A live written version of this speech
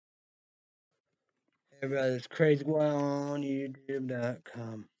Everybody's crazy on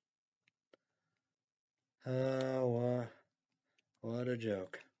YouTube.com. Oh, what a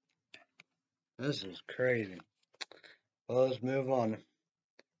joke. This is crazy. Well, let's move on.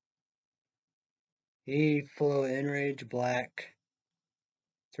 Eflow Enrage Black,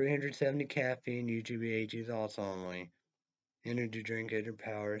 370 caffeine, UGBH is also only. Energy drink, Hydro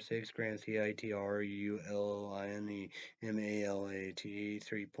Power, 6 grams CITRULINE MALATE,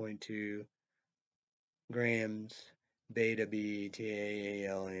 3.2 grams beta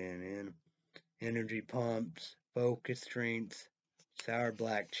BETAALNN. Energy pumps, focus drinks, sour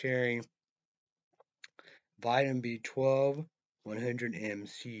black cherry, vitamin B12, 100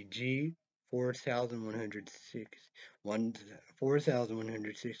 mcg,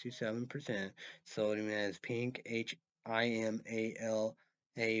 4,167%. Sodium as pink,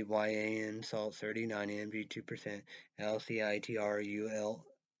 HIMALAYAN, salt 39 mg, 2%. LCITRULINE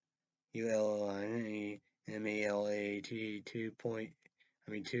MALAT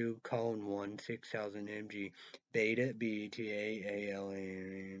 2:1 6,000 mg. Beta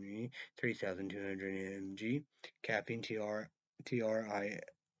BETAALNE 3,200 mg. Caffeine TRIFECTA.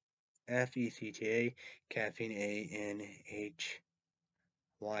 Caffeine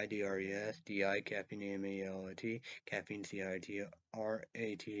ANHYDRES. DI. Caffeine MALAT. Caffeine CITRATE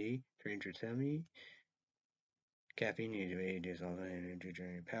 370. Caffeine is also energy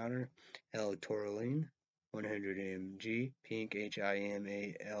drink powder. L-taurine, 100 mg. Pink,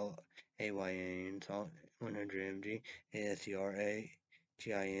 HIMALAYN, salt, 100 mg. ASCRA,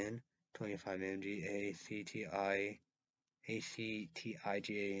 25 mg.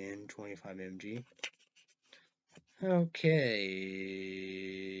 ACTIGAN, 25 mg. Okay.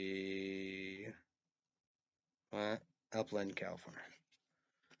 Upland, California.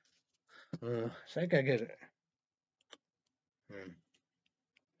 I think I get it.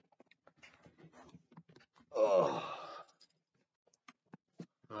 Oh.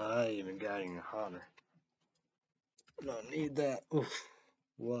 I even got any hotter. Don't need that. Oof.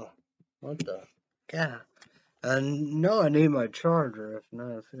 What the? God. I know I need my charger. If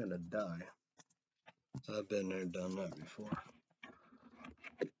not, it's gonna die. I've been there, done that before.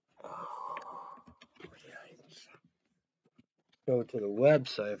 Oh, yikes. Go to the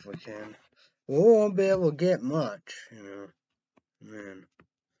website if we can. We won't be able to get much, you know. Man,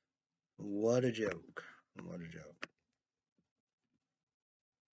 what a joke. What a joke.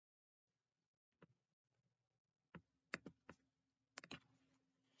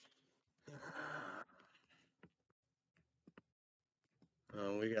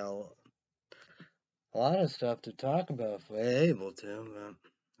 We got a lot of stuff to talk about if we're able to, but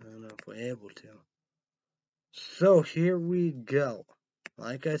I don't know if we're able to. So here we go.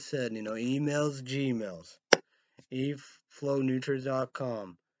 Like I said, emails, Gmails,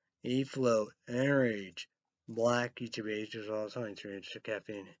 eflownutrients.com, Eflow, Enrage, Black, UGBH is all science range to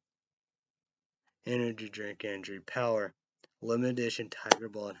caffeine, energy drink, energy power, limited edition Tiger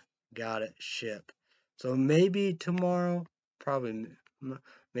Blood, got it, ship. So maybe tomorrow, probably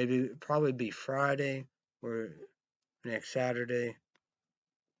be Friday or next Saturday.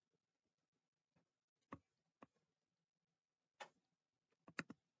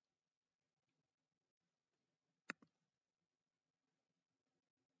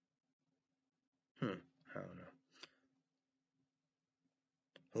 I don't know.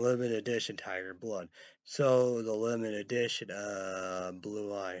 Limited edition Tiger Blood. So the limited edition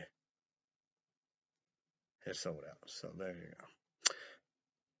Blue Eye is sold out. So there you go.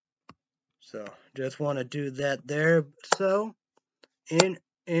 So just want to do that there. So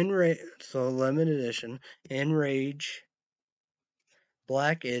Enrage, so limited edition Enrage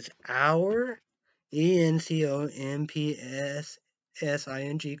Black is our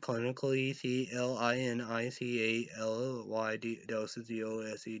ENCOMPSSING clinical ECLINICALY doses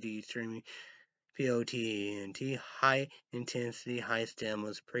DOSED streaming POTENT, high intensity, high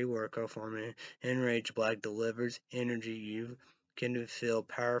stimulus, pre-workout formula. Enrage Black delivers energy. You can feel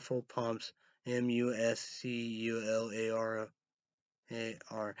powerful pumps. MUSCULAR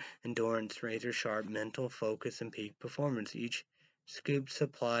endurance, razor sharp mental focus, and peak performance. Each scoop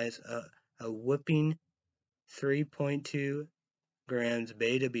supplies a whopping 3.2 grams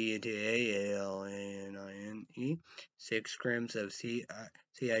beta BETAALNINE, 6 grams of CITRULINE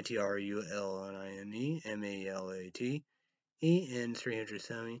MALAT, and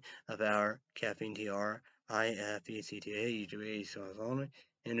 370 of our caffeine TRIFECTA UGA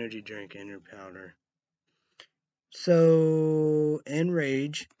energy drink energy powder. So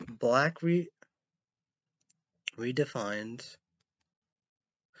Enrage Black redefines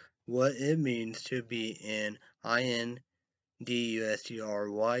what it means to be an INDUSTRY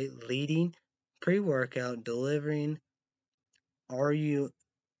leading pre-workout delivering RU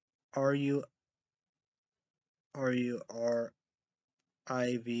RU RURIVALED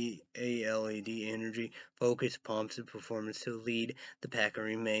energy, focus, pumps, and performance to lead the pack and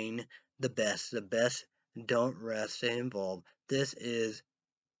remain the best. The best don't rest, stay involved. This is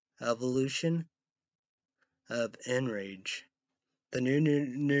evolution of Enrage. The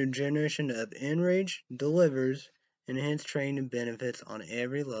new generation of Enrage delivers enhanced training benefits on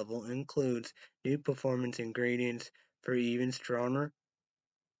every level, includes new performance ingredients for even stronger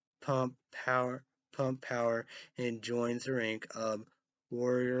pump power, and joins the rank of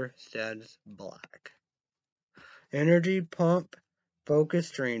Warrior Status Black. Energy Pump Focus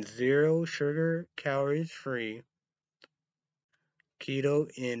Strain 0 sugar, calories free, keto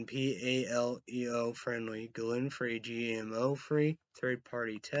and paleo friendly, gluten-free, GMO-free,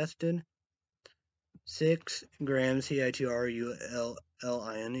 third-party tested. 6 grams CITRULINE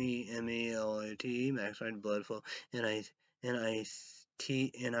MELAT, maximized blood flow,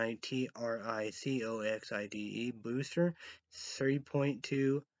 NITRICOXIDE booster,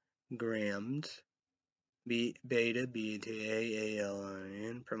 3.2 grams. Beta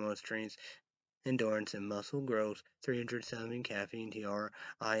beta-alanine promotes strength, endurance, and muscle growth. 307 caffeine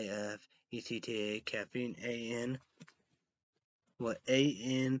TRIF ECTA caffeine AN. What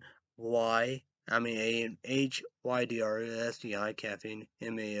HYDRSDI caffeine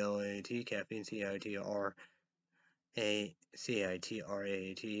MALAT caffeine CITRAT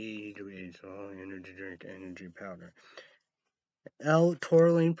energy drink energy powder.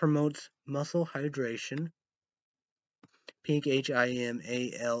 L-taurine promotes muscle hydration. Pink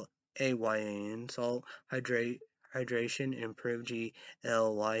HIMALAYN salt hydration improve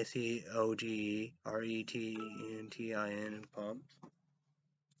GLYCOGERETNTIN pumps.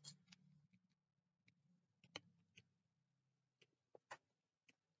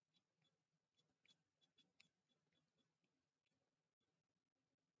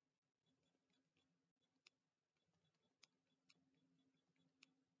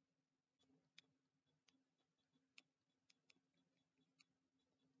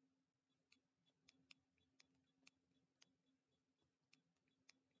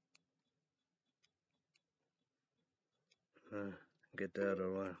 Get that out of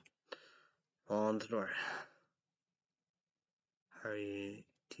the way. On the door. Hurry,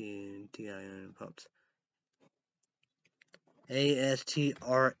 TNTIN pumps.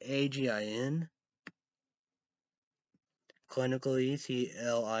 ASTRAGIN. Clinically,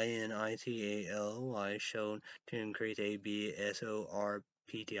 CLINICALY shown to increase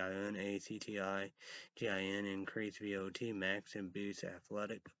ABSORPTIN, ACTI, increase VO2 max, and boost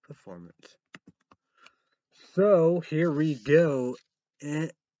athletic performance. So here we go.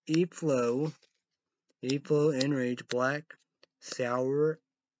 Eflow, Enrage, Black, Sour,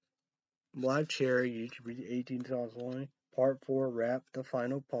 Black Cherry, usually 18 sauce line. Part 4, Wrap, the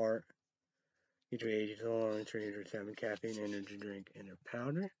final part. Usually 18 sauce line, 307 caffeine, energy drink, and a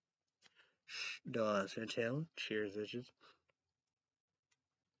powder. Challenge. Cheers, bitches.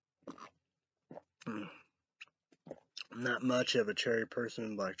 Not much of a cherry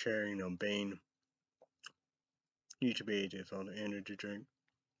person, black cherry, Bane. Used to be just on the energy drink.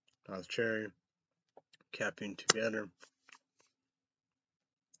 Nice cherry, caffeine together.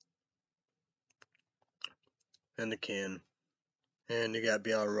 And the can. And you got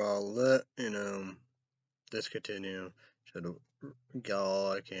Beyond Raw lit, discontinue. Should have got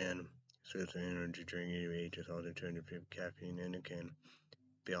all I can. So it's an energy drink, anyway, just all the 250 caffeine in the can.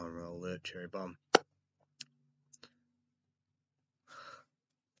 Beyond Raw lit, cherry bomb.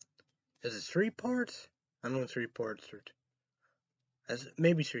 Is it 3 parts? I don't know 3 parts.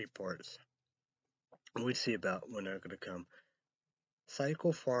 Maybe 3 parts. We see about when they're gonna come.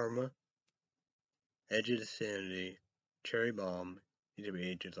 Cycle Pharma, Edge of Sanity, Cherry Bomb, EW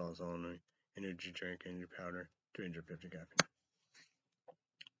agents also only, energy drink, energy powder, 350 caffeine.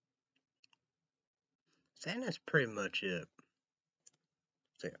 So that's pretty much it.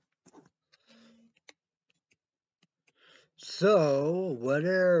 So, yeah. So,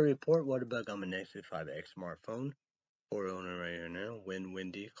 weather report, what about on my Nexus 5X smartphone? 4 owner right here now. Wind,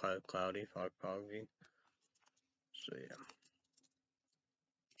 windy, cloudy, foggy. So, yeah.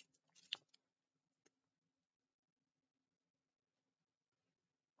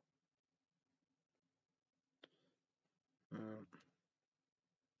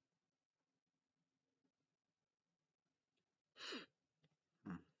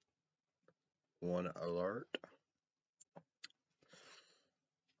 One alert.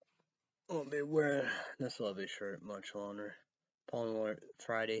 I'll be wearing this lovely shirt much longer. Palm alert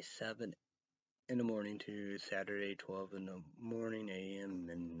Friday 7 in the morning to Saturday 12 in the morning a.m.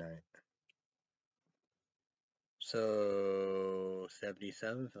 midnight. So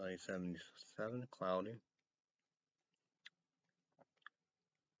 77, feel like 77, cloudy.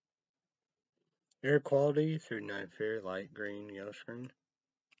 Air quality, 39 fair, light green, yellow screen.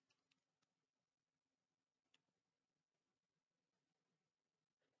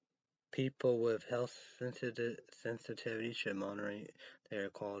 People with health sensitivity should monitor their air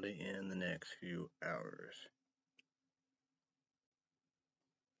quality in the next few hours.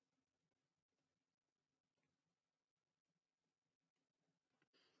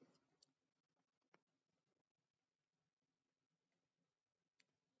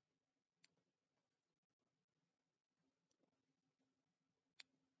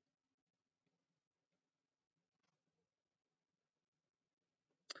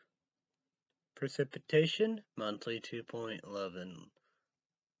 Precipitation, monthly 2.11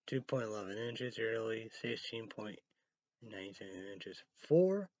 inches, yearly 16.19 inches,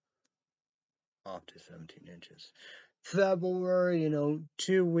 4 off to 17 inches. February,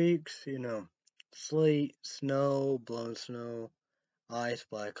 2 weeks, sleet, snow, blown snow, ice,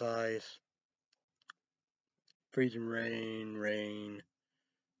 black ice, freezing rain,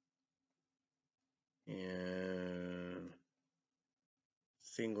 and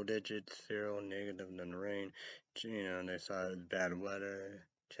single digits, 0, negative, none rain. They saw bad weather.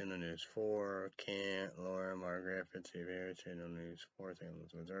 Channel News 4, Kent, Laura, Margaret, Fitzy, Harris, Channel News 4, St.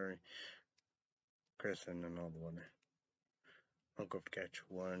 Louis, Missouri, Kristen, and all the weather. Uncle Catch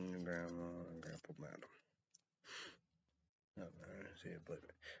 1, Grandma, and Grandpa Madam. See it, but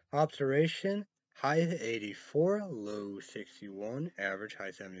observation, high 84, low 61, average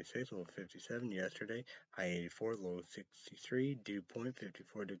high 76, low 57 yesterday, high 84, low 63, dew point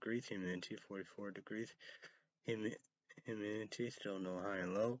 54 degrees, humidity 44 degrees, humidity still no high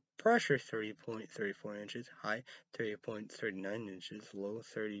and low, pressure 30.34 inches, high 30.39 inches, low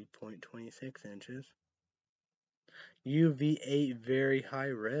 30.26 inches, UV8 very high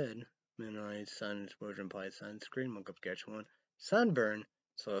red, minimized sun exposure implies sunscreen, look up catch 1, sunburn,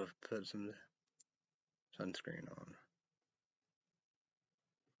 so put some sunscreen on.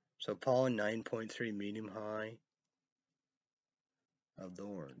 So pollen 9.3 medium high of the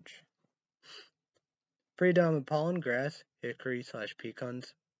orange. Predominant pollen grass, hickory /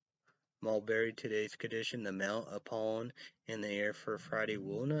 pecans, mulberry. Today's condition, the amount of pollen in the air for Friday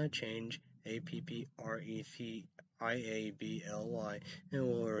will not change, APPRECIABLY, and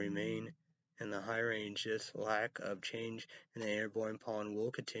will remain in the high range. This lack of change in the airborne pollen will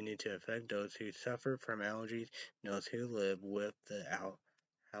continue to affect those who suffer from allergies and those who live with the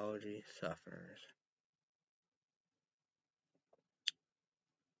allergy sufferers.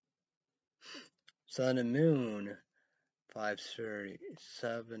 Sun and moon,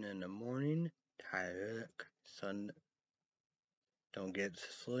 5:37 in the morning. Tired. Sun. Don't get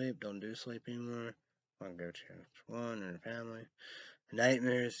sleep. Don't do sleep anymore. Want to go to one and family.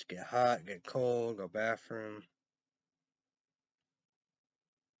 Nightmares. Get hot. Get cold. Go bathroom.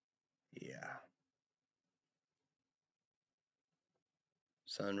 Yeah.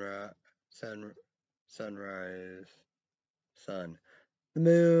 Sunrise. Sunrise. Sun. The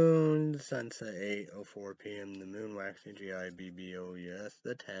moon. Sunset 8:04 p.m. The moon waxing GIBBOUS.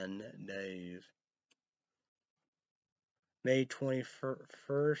 The 10 days. May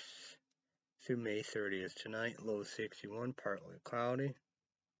 21st through May 30th. Tonight, low 61, partly cloudy.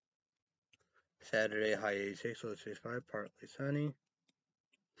 Saturday, high 86, low 65, partly sunny.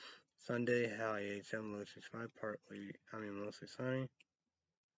 Sunday, high 87, low 65, mostly sunny.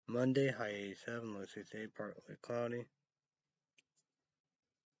 Monday, high 87, low 68, partly cloudy.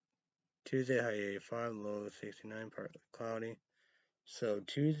 Tuesday, high 85, low 69, partly cloudy. So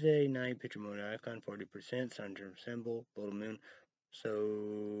Tuesday night, picture mode icon, 40%, sun term symbol, little moon. So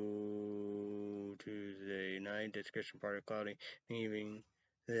Tuesday night, description partly cloudy, evening,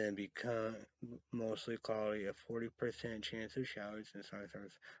 then become mostly cloudy, a 40% chance of showers and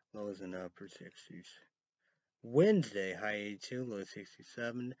thunderstorms, lows in the upper 60s. Wednesday, high 82, low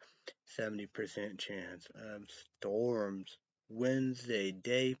 67, 70% chance of storms. Wednesday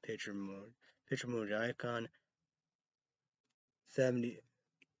day, picture mode icon, 70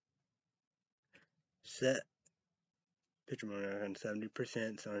 set. Picture mode icon,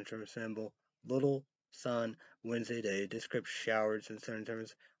 70%, sun term symbol, little sun, Wednesday day, description showers and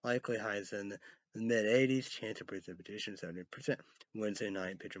thunderstorms, likely highs in the mid 80s, chance of precipitation 70%. Wednesday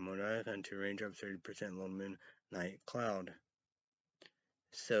night, picture mode icon, to range up 30%, low moon, night cloud.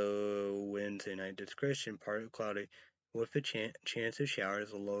 So Wednesday night, description, partly cloudy, with a chance of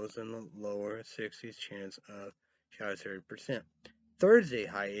showers, lows in the lower 60s, chance of showers 30%. Thursday,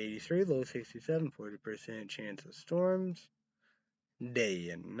 high 83, low 67, 40% chance of storms. Day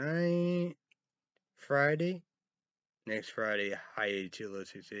and night. Friday, Next Friday, high 82, low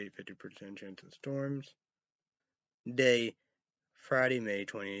 68, 50% chance of storms. Day, Friday, May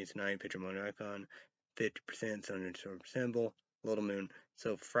 28th, night, picture moon icon, 50% sun and storm symbol, little moon.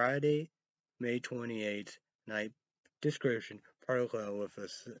 So Friday, May 28th, night, description, particle cloud with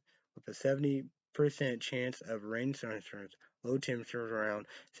a 70% chance of rain thunderstorms. Low temperatures around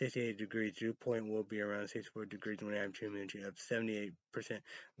 68 degrees. Dew point will be around 64 degrees when I have humidity of 78%.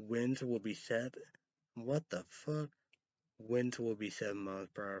 Winds will be what the fuck? Winds will be 7 miles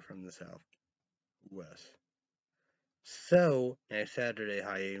per hour from the southwest. So, next Saturday,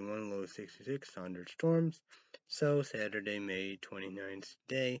 high 81, low 66, thunderstorms. So, Saturday, May 29th,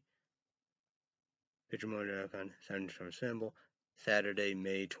 day, picture mode icon, thunderstorm symbol. Saturday,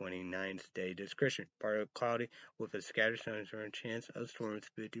 May 29th, day, description. Partly cloudy with a scattered thunderstorm, chance of storms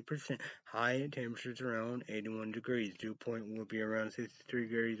 50%. High temperatures around 81 degrees. Dew point will be around 63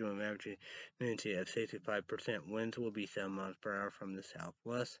 degrees with an average humidity of 65%. Winds will be 7 miles per hour from the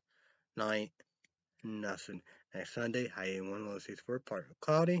southwest. Night, nothing. Next Sunday, high 81, low 64, partly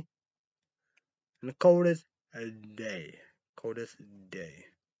cloudy. And the coldest day. Coldest day.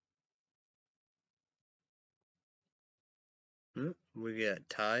 We got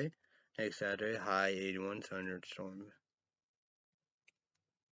tide. Next Saturday, high 81, thunderstorm.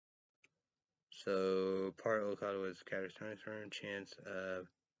 So, partly cloudy with scattered thunderstorm, chance of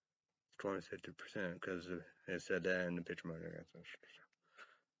storms 50% because it said that in the picture mode.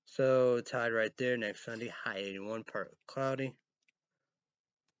 So, tide right there. Next Sunday, high 81, partly cloudy.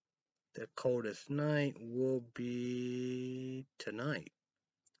 The coldest night will be tonight.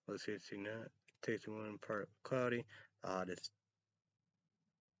 Let's see, 61 part cloudy. The hottest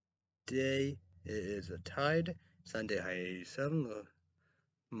day is a tide. Sunday high 87,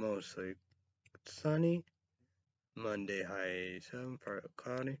 mostly sunny. Monday high 87, part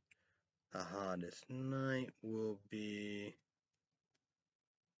cloudy. The hottest night will be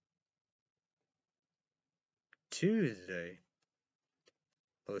Tuesday.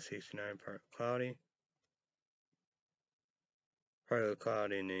 Low 69, part cloudy. Partly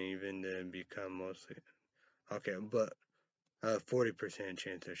cloudy and even then become mostly okay, but 40%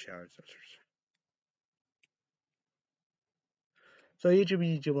 chance of showers. So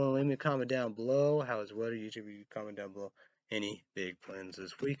YouTube will leave me a comment down below. How is weather? YouTube comment down below. Any big plans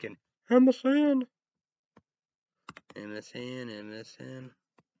this weekend? MSN. MSN.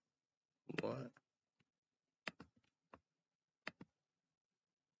 What?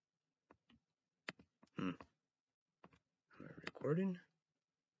 Am I recording?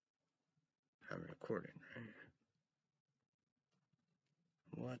 I'm recording, right?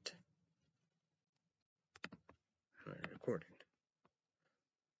 What? Am I recording?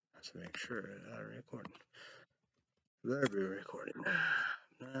 Let's make sure I'm recording. Better be recording.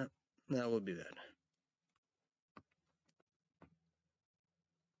 That would be that.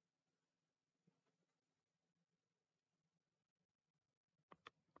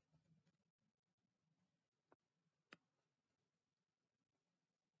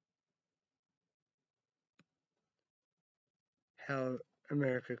 How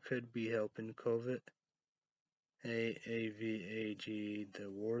America could be helping COVID. AAVAG, the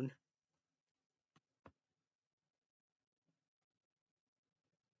ward.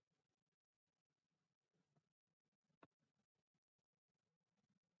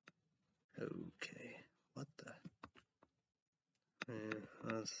 Okay. What the?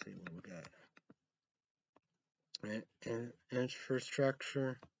 Let's see what we got.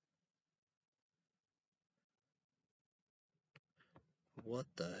 Infrastructure. What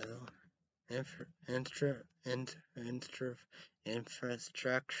the hell?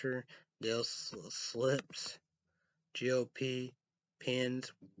 Infrastructure deal slips. GOP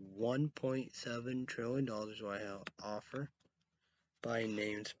pins $1.7 trillion White offer by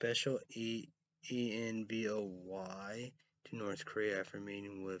name special ENVOY to North Korea after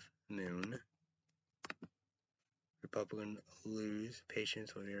meeting with Moon. Republicans lose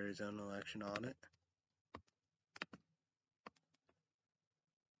patience with Arizona election audit.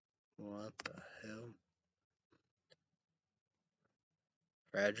 What the hell?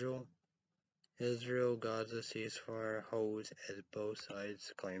 Fragile. Israel-Gaza ceasefire holds as both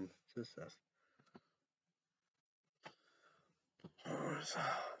sides claim success.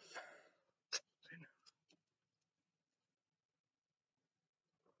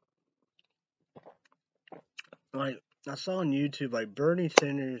 Like, I saw on YouTube, like, Bernie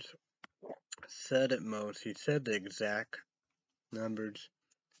Sanders said it most. He said the exact numbers.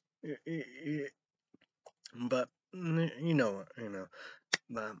 But,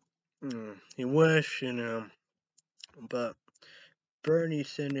 but, he wished, but Bernie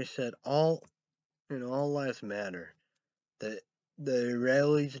Sanders said all lives matter. The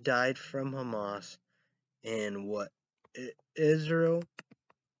Israelis died from Hamas, and what Israel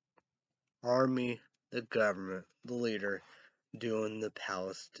army, the government, the leader, doing the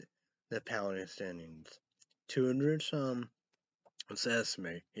Palestinians. 200 some. Let's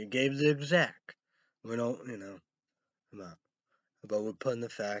estimate. He gave the exact. We don't, about. But we're putting the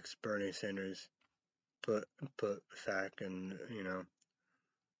facts. Bernie Sanders put fact, and a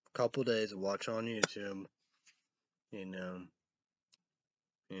couple days of watch on YouTube.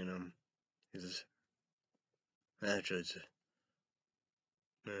 He's actually,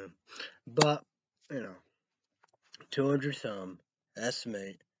 yeah. But 200 some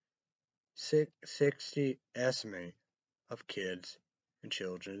estimate 60 estimate of kids and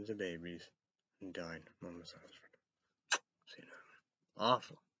children and babies died.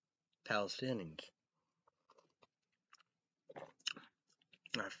 Awful. Palestinians.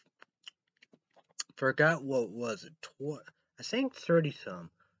 I forgot what was it. I think 30 some.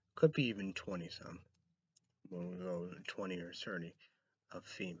 Could be even 20 some. 20 or 30 of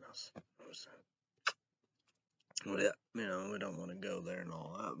females. Well, yeah, we don't want to go there and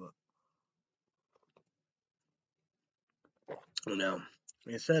all that, but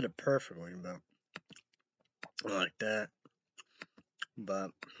he said it perfectly, but like that.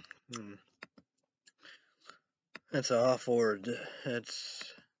 But it's awful word.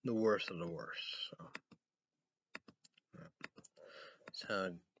 It's the worst of the worst.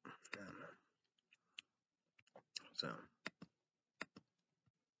 So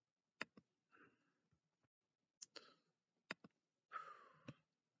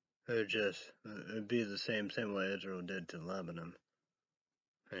it'd be the same way Israel did to Lebanon,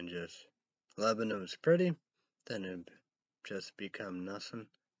 and just Lebanon was pretty, then it'd just become nothing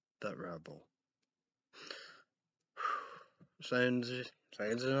but rubble. Things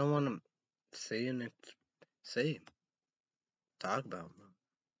I don't want to see and talk about.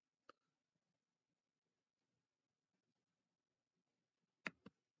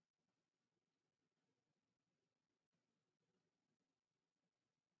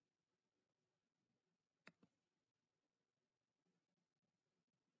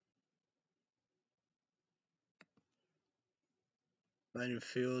 Biden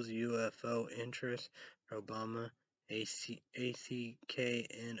fuels UFO interest. Obama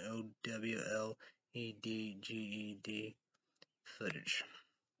ACKNOWLEDGED footage.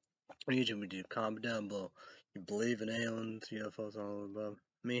 YouTube would do. Comment down below. You believe in aliens, UFOs, all above?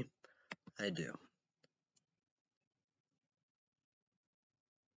 Me? I do.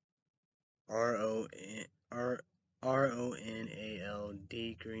 RONALD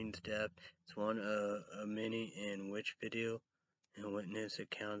Green Step is one of many in which video and witness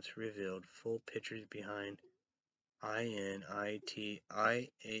accounts revealed full pictures behind INITIAL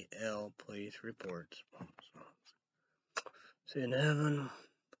police reports. See in heaven.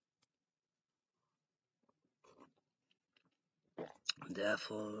 Death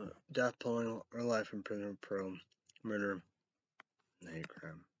pulling or life in prison pro murder and hate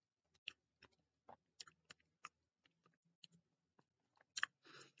crime.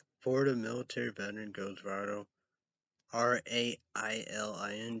 Florida military veteran goes viral.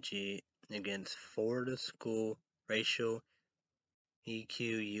 RAILING against Florida school racial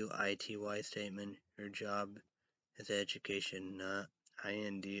EQUITY statement. Your job is education, not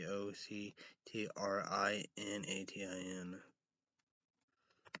INDOCTRINATIN.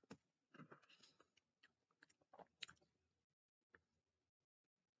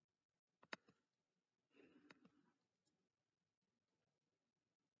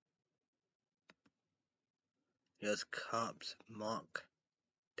 Yes, cops mock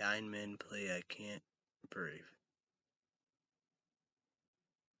dying men play I Can't Breathe.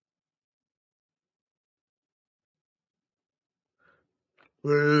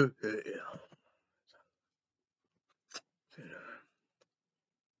 The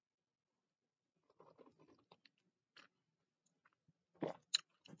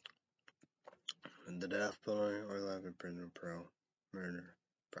death penalty or life in prison pro murder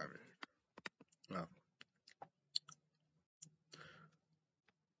private. No.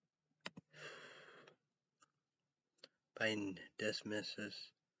 Biden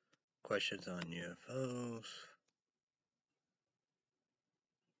dismisses questions on UFOs.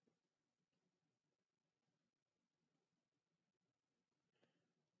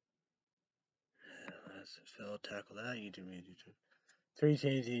 Let's Phil tackle that. YouTube. 3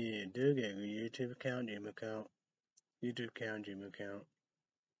 things you need to do. Get a YouTube account, Gmail account, YouTube account, Gmail account,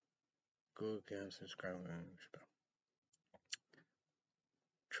 Google account, subscribe.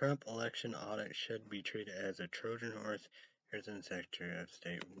 Trump election audit should be treated as a Trojan horse. Here's the Secretary of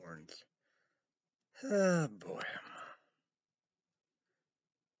State warns. Oh boy.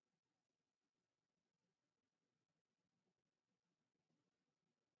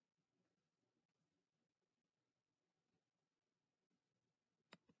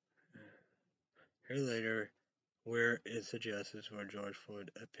 Here later, where is the justice for George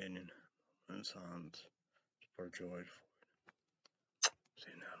Floyd opinion? Renaissance for George Floyd.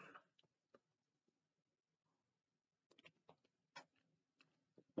 Say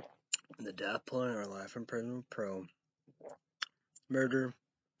no. The death penalty or life in prison pro murder,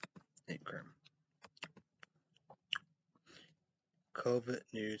 hate crime. COVID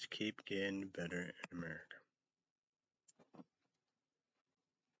news keep getting better in America.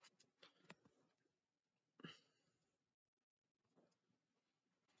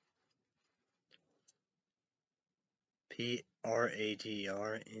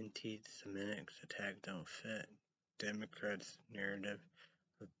 PRATR anti-Semitic attack don't fit Democrats' narrative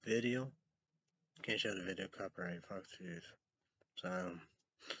of video. Can't show the video, copyright Fox News. So I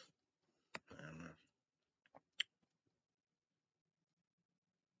don't know.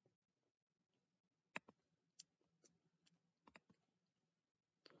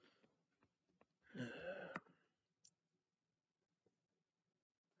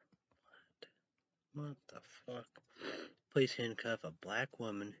 What the fuck? Police handcuff a black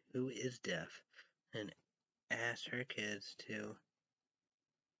woman who is deaf and ask her kids to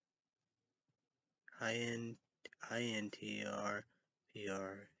INTR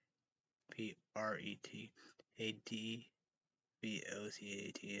PRET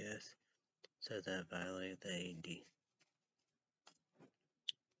ADVOCATS says that violate the AD.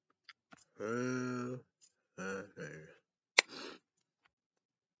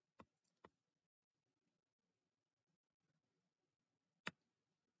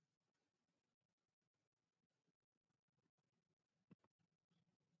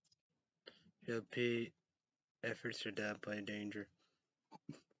 GOP efforts to downplay danger.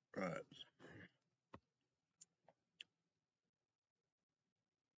 Right.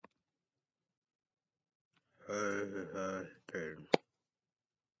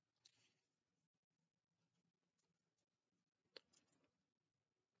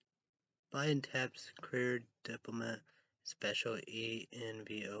 Biden taps career diplomat special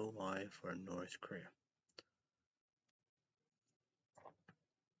ENVOY for North Korea.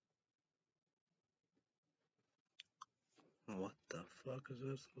 What the fuck is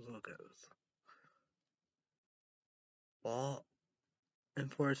this? Let's look at this. Law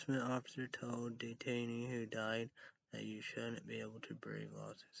enforcement officer told detainee who died that you shouldn't be able to breathe,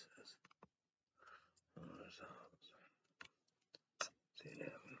 lawsuit says.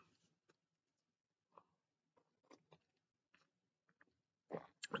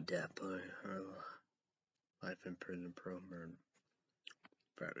 Death by her life in prison pro murder.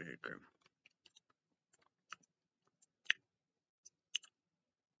 Private crime.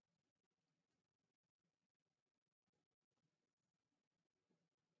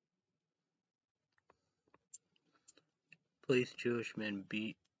 Police Jewish men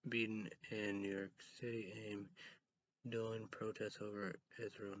beaten in New York City aim during protests over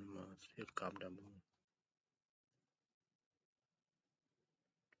Israel and Hamas. He'll calm down below.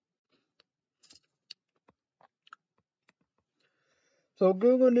 So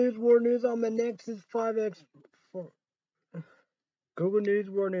Google News World News on my Nexus 5X Google News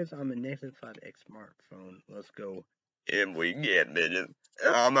World News on my Nexus 5X smartphone. Let's go. If we get minutes,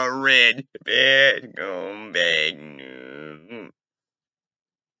 I'm a red bed going back.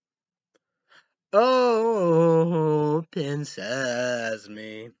 Oh, pincers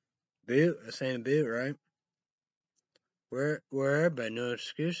me. Boot, I'm saying boot, right? Where everybody, no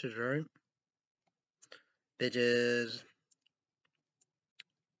excuses, right? Bitches.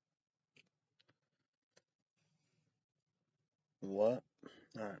 What?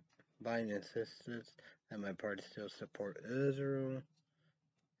 Alright. Biden insists that my party still support Israel.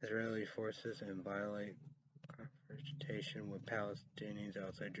 Israeli forces and violate confrontation with Palestinians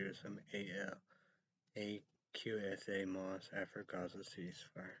outside Jerusalem. AQSA Moss after Gaza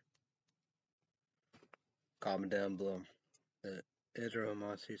ceasefire. Comment down below. The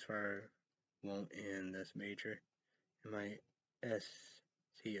Israel-Hamas ceasefire won't end. That's major. MISCONCEPTIN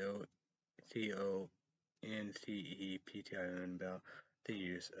about the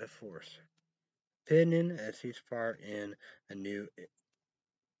use of force. Pinning a ceasefire in a new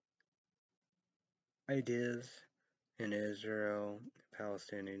ideas in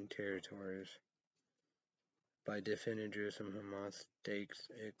Israel-Palestinian territories. By defending Jerusalem, Hamas stakes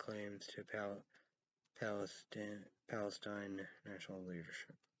its claims to Palestine national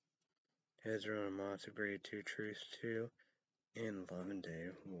leadership. Israel and Hamas agreed to truce to end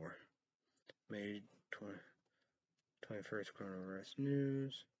 11-day war. May 21st Coronavirus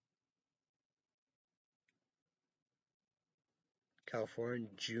News. California,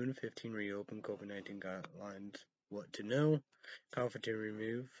 June 15 reopened COVID-19 guidelines. What to know. California to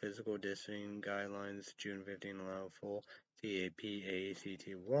remove physical distancing guidelines June 15 allow full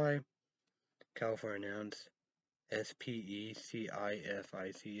CAPACTY. California announced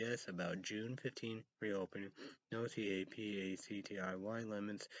SPECIFICS about June 15 reopening. No CAPACTY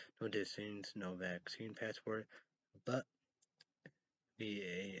limits, no distance, no vaccine passport, but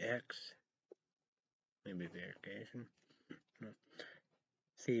VAX, maybe verification.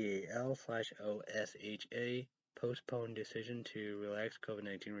 CAL/OSHA postponed decision to relax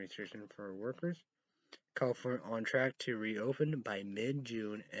COVID-19 restriction for workers. California on track to reopen by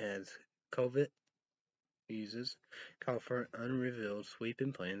mid-June as COVID eases. California unrevealed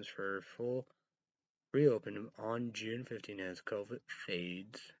sweeping plans for full reopening on June 15 as COVID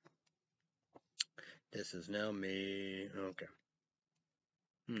fades. This is now May. Okay.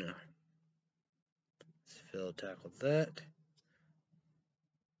 No. Phil tackled that.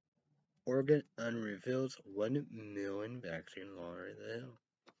 Oregon unreveals 1 million vaccine lottery. The hell?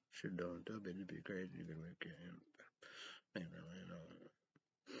 Should don't do it. It'd be crazy. You can make it.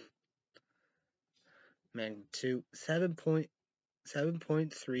 Magnitude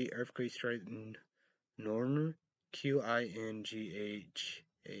 7.3 earthquake strike Northern QINGHAI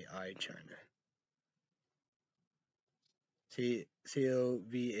China.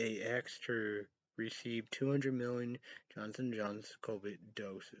 COVAX to receive 200 million Johnson & Johnson COVID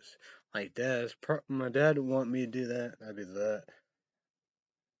doses. Like that. My dad would want me to do that. I'd be that.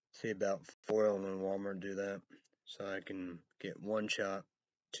 See about 4 of them in Walmart do that. So I can get 1 shot,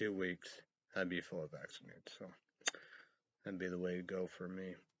 2 weeks. I'd be fully vaccinated. So that'd be the way to go for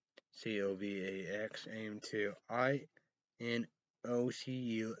me. COVAX aim to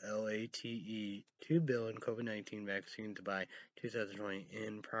INOCULATE 2 billion COVID-19 vaccines by 2020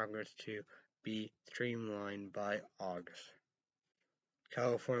 in progress to be streamlined by August.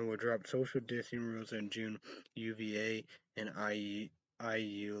 California will drop social distancing rules in June. UVA and IU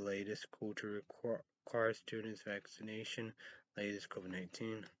latest school to require students vaccination. Latest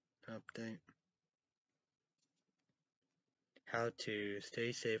COVID-19 update. How to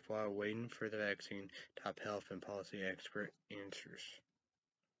stay safe while waiting for the vaccine. Top health and policy expert answers.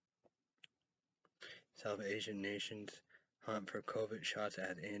 South Asian nations hunt for COVID shots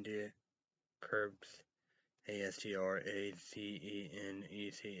as India curbs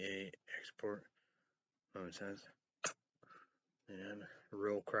ASTRAZENECA export. Nonsense. And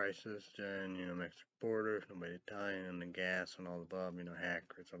real crisis, and Mexican border, nobody dying, and the gas and all the above,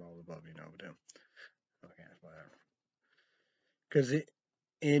 hackers and all the above, them. Okay, whatever. Because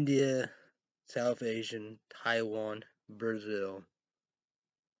India, South Asian, Taiwan, Brazil,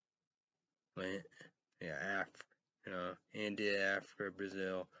 India, Africa,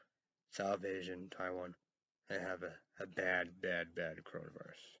 Brazil, South Asian, Taiwan, they have a bad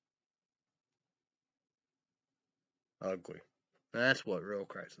coronavirus. Ugly. That's what real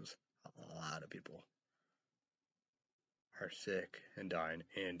crisis. A lot of people are sick and dying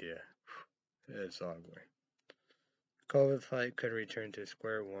in India. It's ugly. COVID fight could return to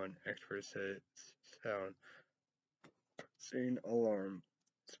square one, experts sound seeing alarm.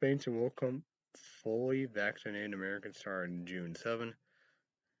 Spain to welcome fully vaccinated Americans starting June 7.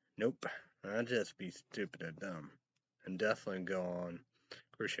 Nope, I'd just be stupid and dumb. And definitely go on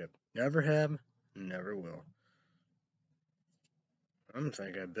cruise ship. Never have, never will. I don't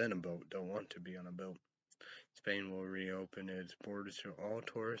think I've been on a boat, don't want to be on a boat. Spain will reopen its borders to all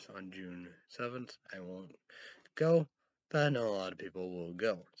tourists on June 7th. I won't go, but I know a lot of people will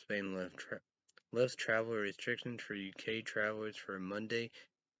go. Spain lifts travel restrictions for UK travelers for Monday,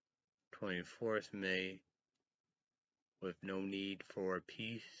 24th May, with no need for a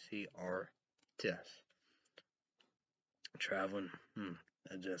PCR test. Traveling,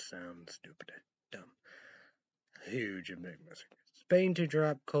 that just sounds stupid, dumb. Huge and big mistake. Spain to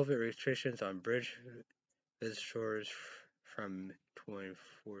drop COVID restrictions on British visitors from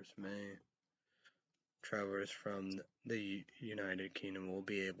 24th May. Travelers from the United Kingdom will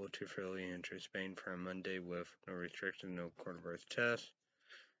be able to freely enter Spain from Monday with no restrictions, no coronavirus tests.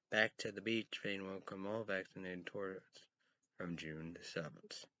 Back to the beach, Spain welcome all vaccinated tourists from June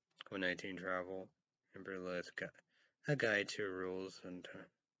 7th. COVID-19 travel and list a guide to rules and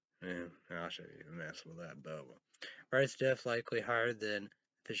I'll show you the mess with that, but virus death likely higher than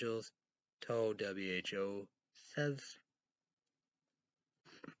officials told WHO says.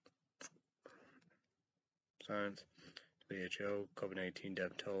 Science. WHO COVID-19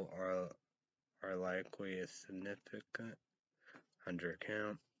 death toll are likely a significant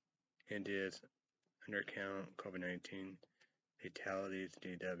undercount. India's undercount COVID-19 fatalities.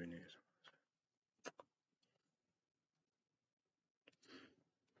 DW News.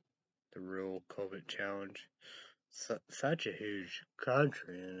 The real COVID challenge. such a huge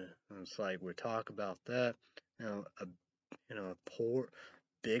country, and it's like we talk about that, a poor,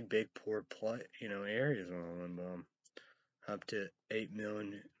 big poor areas on them. Up to 8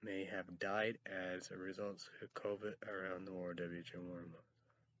 million may have died as a result of COVID around the world. WHO warned.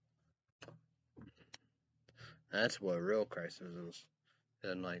 That's what real crisis is.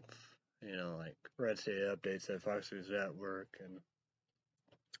 And like, like Red State updates that Fox News Network and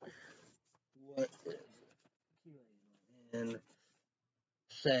what and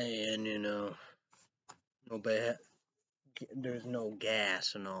saying, nobody there's no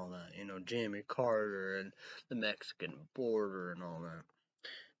gas and all that. Jimmy Carter and the Mexican border and all that.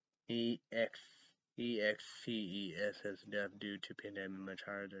 EXCES has death due to pandemic much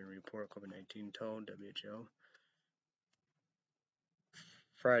higher than report COVID-19 told WHO.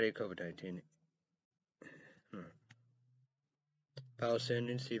 Friday, COVID-19.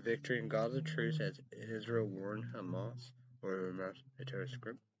 Palestinians see victory in Gaza truce as Israel warned Hamas or a terrorist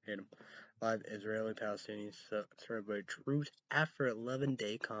group. Live Israeli-Palestinians celebrate truce after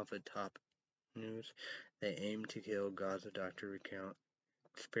 11-day conflict. Top news. They aim to kill Gaza. Doctor recount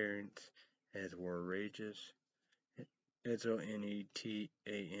experience as war rages. Israel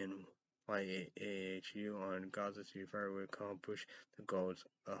Netanyahu on Gaza ceasefire will accomplish the goals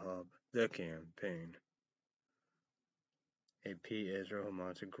of the campaign. AP Israel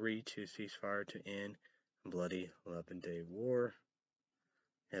Hamas agreed to ceasefire to end bloody 11-day war.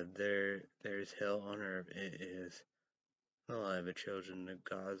 If there's hell on earth, it is alive of children. The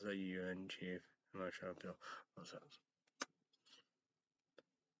Gaza UN chief Marshal Bill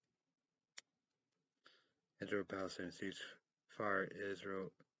Israel-Palestine ceasefire.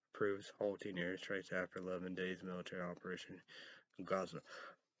 Israel approves halting airstrikes after 11 days military operation in Gaza.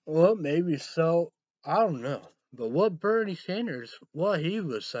 Well, maybe so. I don't know. But what Bernie Sanders, what he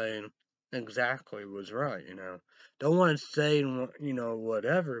was saying exactly was right, Don't want to say,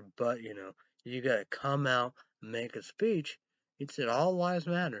 whatever, but, you got to come out and make a speech. He said all lives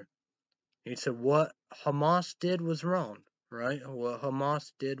matter. He said what Hamas did was wrong, right? What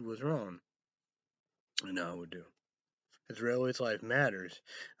Hamas did was wrong. And I would do. Israelis' life matters.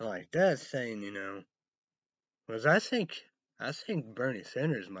 And like that's saying, because I think Bernie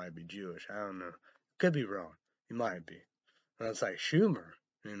Sanders might be Jewish. I don't know. Could be wrong. He might be. And it's like Schumer,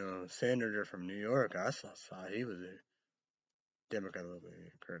 senator from New York. I saw he was a Democrat a little bit.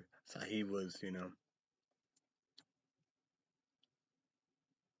 I saw he was,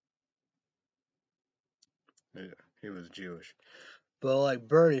 he was Jewish. But like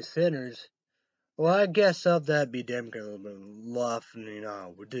Bernie Sanders, well, I guess of that be Democrat a little bit left, and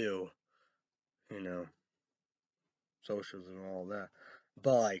would do, socialism and all that.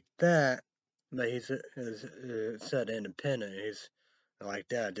 But like that, but he's said independent. He's like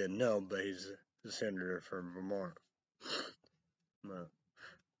that. I didn't know, but he's the senator from Vermont.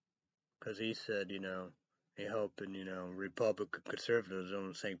 Because he said, he hoping, Republican conservatives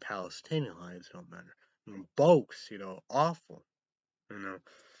don't think Palestinian lives don't matter. Both, awful.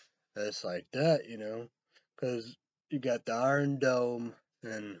 It's like that, because you got the Iron Dome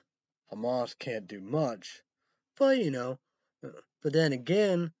and Hamas can't do much. But, but then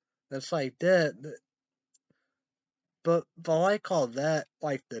again, it's like that. But I call that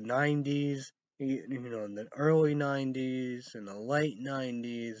like the 90s, in the early 90s and the late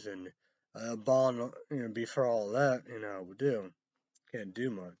 90s and Bond, before all that, we do. Can't do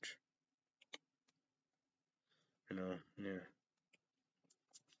much. Yeah.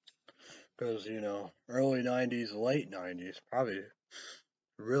 Because, early 90s, late 90s, probably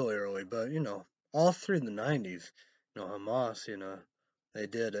really early, but, all through the 90s, Hamas, they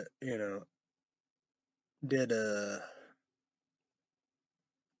did, did a,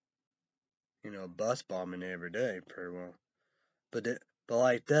 bus bombing every day, pretty well. But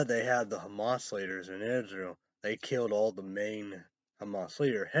like that, they had the Hamas leaders in Israel. They killed all the main Hamas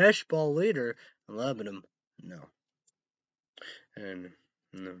leader. Hezbollah leader in Lebanon, no. And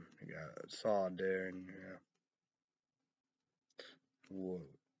you got Saud there, and whoa.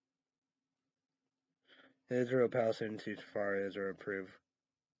 Israel Palestinian ceasefire. Israel approved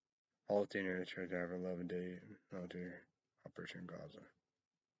halting airstrikes after 11-day military operation in Gaza.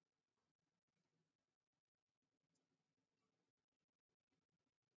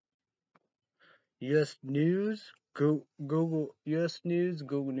 U.S. News, Google, U.S. News,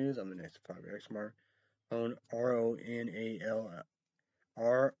 Google News. I'm the next 5X mark. On RONALD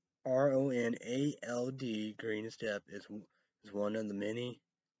Green Step is one of the many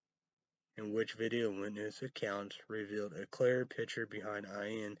in which video witness accounts revealed a clear picture behind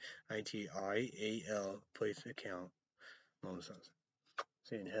INITIAL police account. Moses.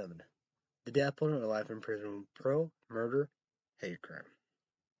 See in heaven. The death penalty or life in prison pro murder hate crime.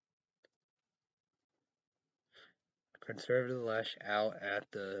 Conservatives lash out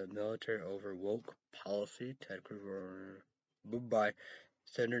at the military over woke policy. Ted Cruz by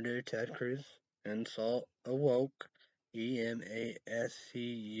Senator Ted Cruz insult awoke.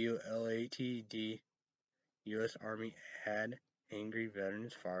 EMASCULATD. U.S. Army had angry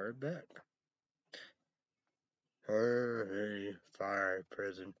veterans fire back. Hurry, fire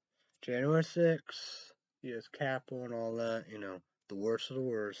prison. January 6th, U.S. Capitol and all that, the worst of the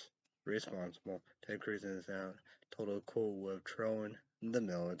worst. Responsible. Ted Cruz is out. Total cool with trolling the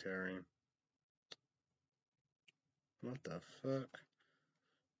military. What the fuck?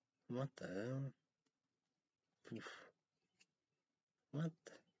 What the hell? Oof. What?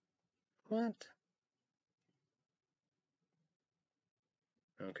 What?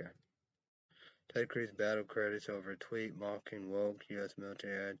 Okay. Ted Cruz battle credits over tweet mocking woke U.S.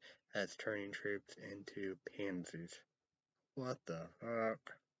 military as turning troops into pansies. What the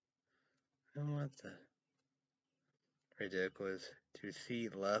fuck? What the? Ridiculous to see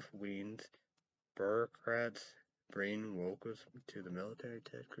left-wing bureaucrats bring wokeness to the military,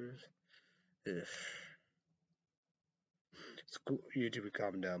 Ted Cruz. Ugh. YouTube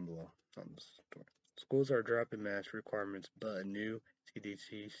comment down below on the story. Schools are dropping mask requirements, but a new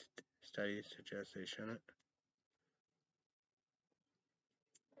CDC study suggests they shouldn't.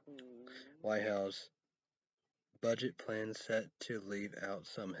 White House budget plan set to leave out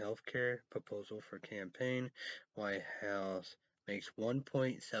some healthcare proposal for campaign. White House makes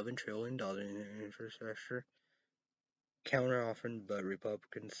 $1.7 trillion in infrastructure counteroffering, but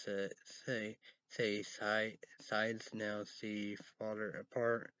Republicans say sides now see falter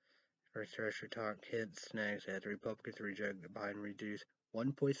apart. Infrastructure talk hits snags as Republicans reject Biden reduced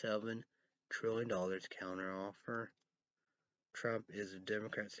 $1.7 trillion counteroffer. Trump is a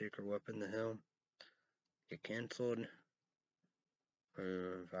Democrat secret weapon. The Hill get canceled.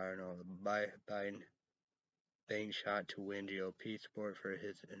 Firing all the Biden being shot to win GOP support for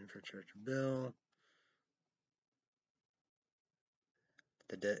his infrastructure bill.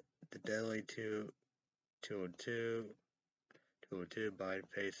 The deadly 202 Biden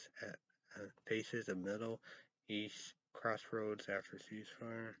faces a Middle East crossroads after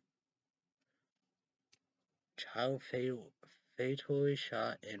ceasefire. Child fatally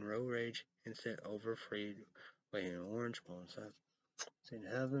shot in road rage incident over freeway in Orange. In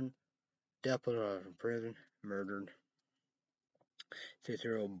heaven. Death penalty in prison. Murdered.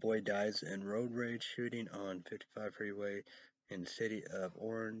 6-year-old boy dies in road rage shooting on 55 freeway in the city of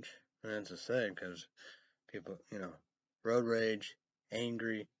Orange. And that's a saying because people, road rage,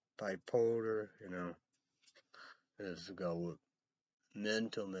 angry, bipolar, this go with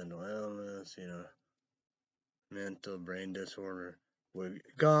mental illness, mental brain disorder with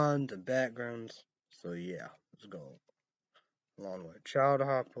guns and backgrounds. So yeah, let's go. Along with child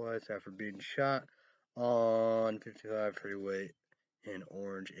hospitalized after being shot on 55 freeway in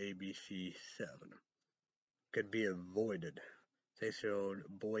Orange ABC 7. Could be avoided. 6-year-old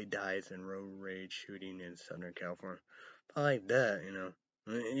boy dies in road rage shooting in Southern California. I like that,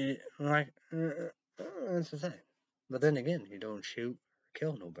 that's the thing. But then again, you don't shoot or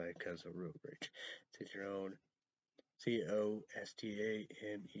kill nobody because of road rage. 6-year-old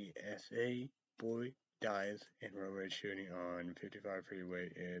COSTAMESA boy dies in road rage shooting on 55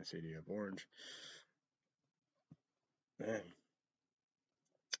 freeway in the city of Orange. Man.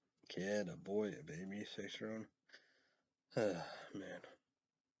 Kid, a boy, a baby, 6-year-old. Man.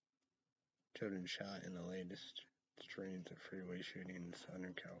 Children shot in the latest strains of freeway shooting in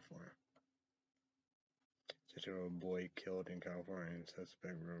Southern California. 6-year-old boy killed in California in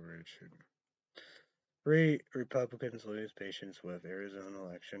suspect road rage shooting. 3 Republicans lose patience with Arizona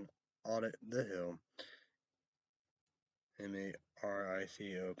election. Audit the Hill.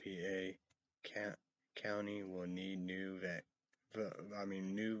 MARICOPA county will need new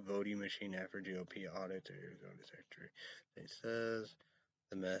voting machine after GOP audits Arizona Secretary. It says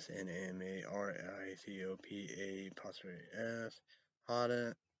the mess in MARICOPA possibly S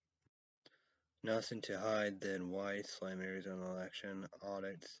audit. Nothing to hide, then why slam Arizona election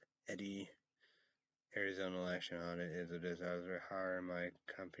audits? Eddie. Arizona election audit is a disaster. Hire my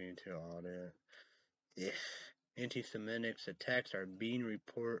company to audit. Anti-Semitic attacks are being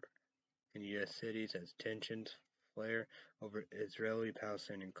reported in U.S. cities as tensions flare over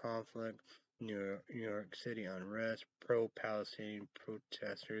Israeli-Palestinian conflict. New York City unrest. Pro-Palestinian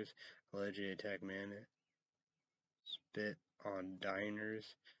protesters allegedly attack man spit on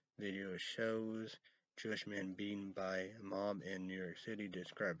diners. Video shows Jewish man beaten by mob in New York City.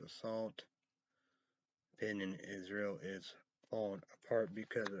 Describe assault. Opinion: Israel is fallen apart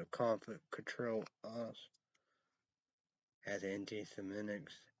because of conflict control us. As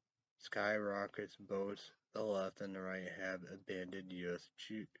anti-Semitic skyrockets, both the left and the right have abandoned U.S.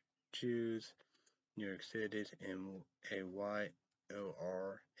 Jews. New York City's MAYORAL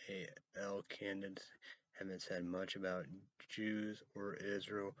candidates haven't said much about Jews or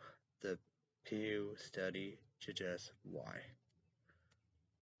Israel. The Pew study suggests why.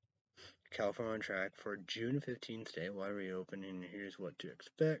 California on track for June 15th statewide reopening. Here's what to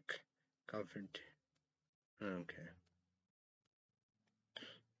expect. Okay.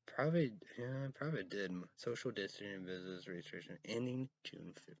 Probably did. Social distancing visits restriction ending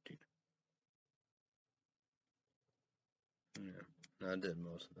June 15th. Yeah, I did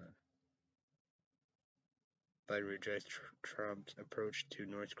most of that. Biden rejects Trump's approach to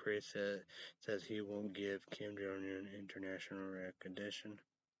North Korea, says he won't give Kim Jong-un international recognition.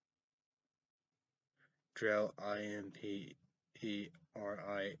 Drought IMPERILS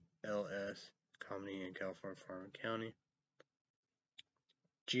comedy in California Farming County.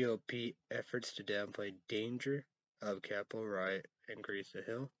 GOP efforts to downplay danger of Capitol riot increase the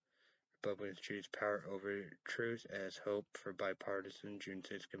Hill. Republicans choose power over truth as hope for bipartisan June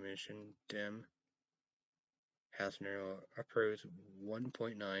 6th Commission. Dem. House Narrow approves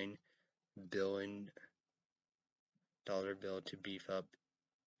 $1.9 billion bill to beef up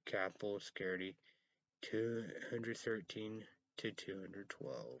Capitol security, 213 to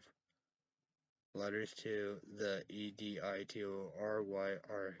 212. Letters to the EDITORY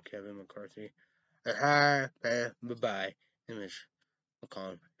Kevin McCarthy. Bye-bye. Image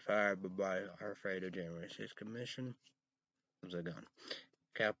McConnell. Bye-bye. Are afraid of January 6th Commission. How's that gone?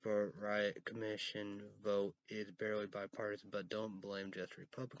 Capitol Riot Commission vote is barely bipartisan, but don't blame just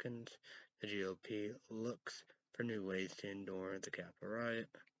Republicans. The GOP looks for new ways to endure the Capitol riot.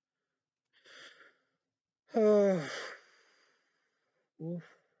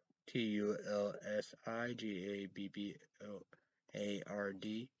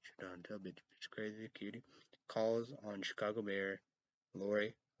 TULSIGABBOARD. Should not tell bitch crazy cutie. Calls on Chicago Mayor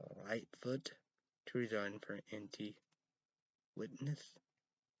Lori Lightfoot to resign for anti-witness.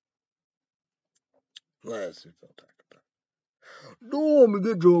 Let's see if I'll talk about it. No, I'm a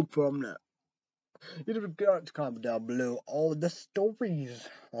good joke from that. You have got to comment down below all the stories.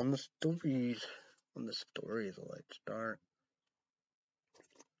 Let's start.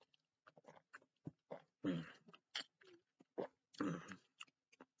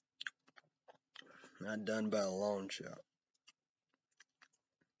 Not done by a long shot.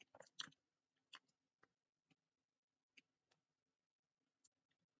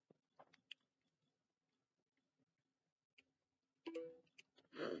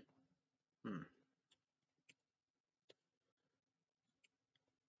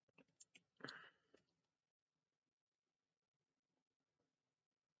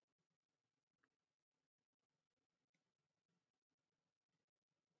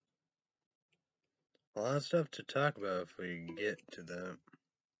 A lot of stuff to talk about if we get to that.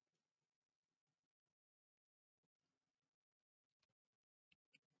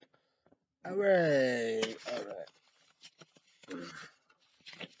 Alright.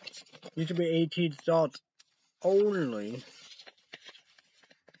 Used to be 18 thoughts only.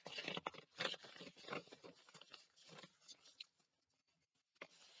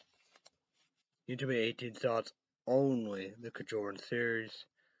 Used to be 18 thoughts only. The Jordan series.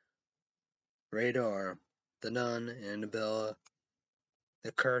 Radar. The Nun. Annabella.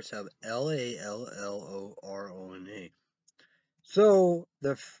 The Curse of Lallorona. So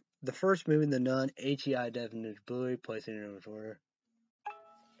the first movie, The Nun, HEI definition Blu-ray, PlayStation in order.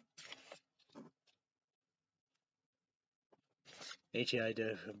 HEI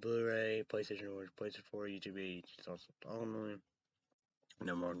definition Blu-ray, PlayStation order, PlayStation 4, YouTube, it's also only.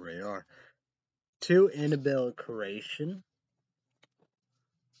 Number 1 Radar. 2 Annabelle Creation.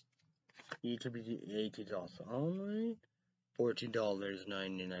 YouTube 18 also only.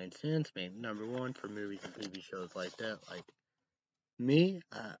 $14.99. Made number 1 for movies and TV shows like that. Like me,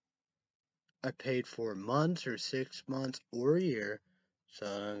 I paid for months or 6 months or a year, so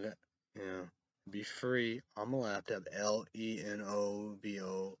I got, be free on my laptop. LENOVO.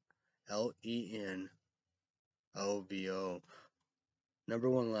 Number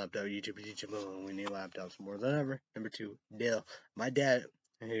 1 laptop, YouTube. We need laptops more than ever. Number 2, Dell. My dad,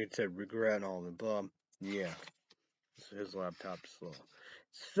 he said regret all the above. Yeah, his laptop's slow.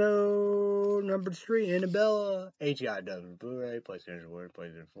 So, number 3, Annabella. HEI does Blu-ray, PlayStation 4,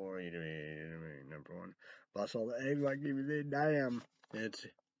 PlayStation 4, number 1. Lost all the eggs, like even damn. It's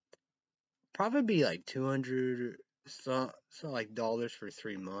probably be like $200 like dollars for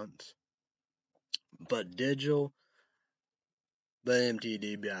 3 months. But digital, But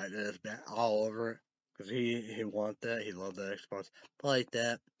MTD back this back all over it. Because he want that. He loved that Xbox. But like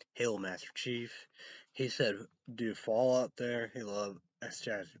that, Halo Master Chief. He said do Fallout there. He loved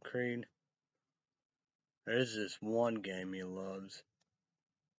Assassin's Creed. There's this one game he loves.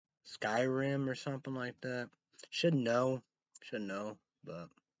 Skyrim or something like that. Should know. But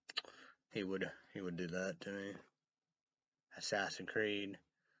he would do that to me. Assassin's Creed.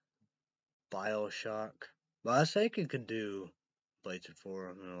 Bioshock. But I think he could do Blades 4.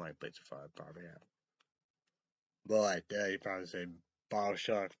 I don't like Blades 5 probably have. But like that, he'd probably say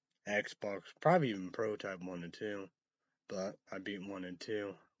Bioshock, Xbox, probably even Prototype 1 and 2. But I beat 1 and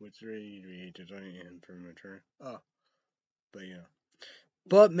 2 with 3 and pretty mature. Oh, but yeah.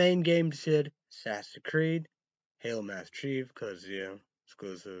 But main game said Assassin's Creed, Halo Master Chief, because, yeah,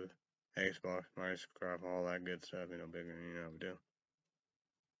 exclusive, Xbox, Minecraft, all that good stuff, bigger, we do.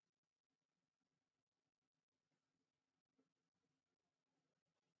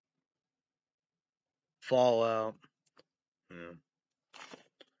 Fallout,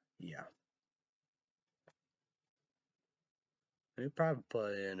 yeah. We probably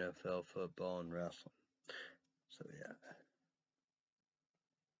play NFL football and wrestling. So yeah.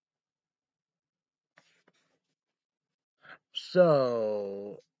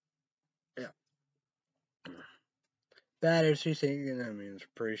 So yeah. Batters who thinking that means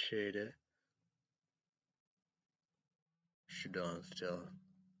appreciate it. Should don't still.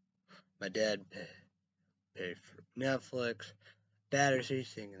 My dad pay for Netflix. Batters who's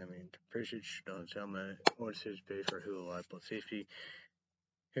thinking that means appreciate should don't tell my what's his pay for Hulu Live plus safety.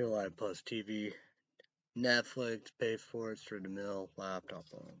 Hulu Live plus TV. Netflix pay for it through the mill laptop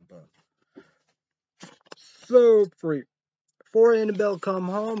on, but so free. Before Annabelle come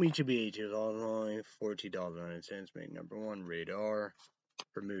home, each of each is online $14.09. Make number one radar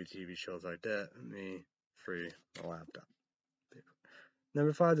for movie TV shows like that. Me free a laptop.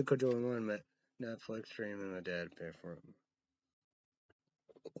 Number 5, the controlling one, Netflix streaming. My dad pay for it.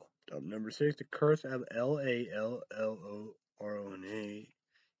 Number 6, the curse of LALLORONA.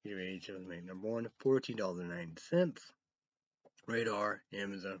 Each of each is make number one $14.90. Radar,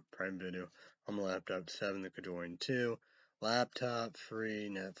 Amazon Prime Video. On my laptop, 7, the controlling 2. Laptop free,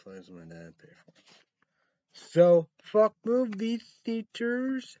 Netflix, my dad pay for it. So, fuck movie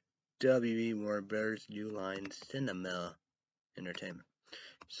theaters. WB Warner Brothers Uline Cinema Entertainment.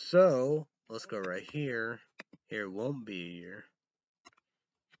 So, let's go right here. Here won't be a year.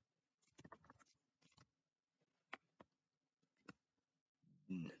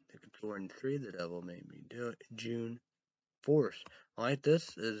 The Jordan 3, The Devil Made Me Do It, June 4th. Like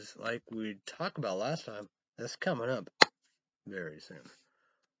this is like we talked about last time. That's coming up very soon.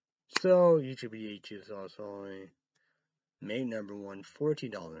 So, YouTube is also only made number one,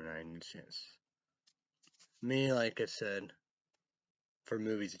 $14.90. Me, like I said, for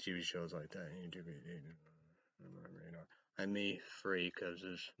movies and TV shows like that, YouTube I may free because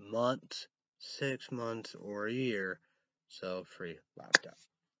it's months, 6 months, or a year, so free laptop.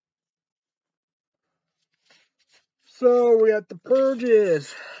 So we got the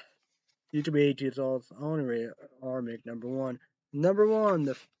purges. YouTube is also only make number one. Number one,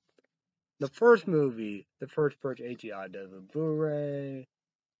 the first movie, the first purge AGI does a Blu-ray.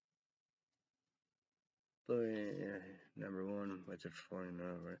 Number one, what's it for?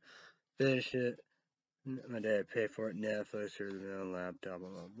 Finish it. My dad paid for it, Netflix or the laptop, blah,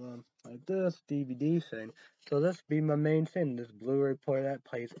 blah, blah. Like this DVD thing. So this be my main thing. This Blu-ray player that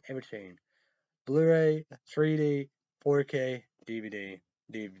plays everything. Blu-ray, 3D, 4K, DVD,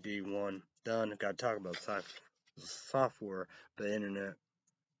 DVD 1. Done. Gotta talk about software, but internet.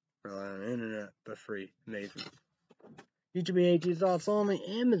 Rely on internet, but free. Amazing. YouTube is also on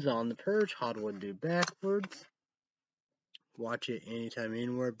Amazon. The Purge, how do I do backwards? Watch it anytime,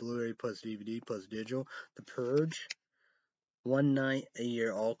 anywhere. Blu-ray plus DVD plus digital. The Purge. One night a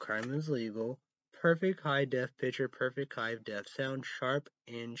year, all crime is legal. Perfect high def picture, perfect high def sound, sharp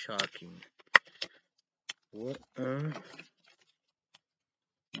and shocking. What?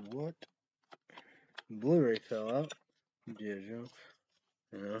 What? Blu-ray fell out. Digital.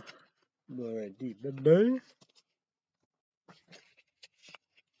 Yeah. Blu-ray DVD.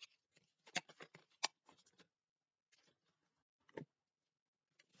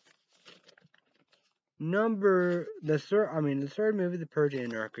 The third movie, The Purge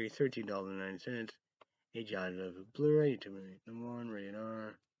Anarchy, $13.90. AGI of Blu-ray, number one,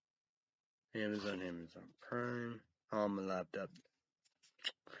 radar. Amazon Prime. On my laptop.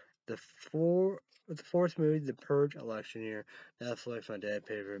 The fourth movie, The Purge election year. Netflix, my dad's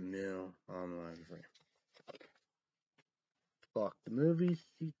favorite meal. On my library. Fuck the movie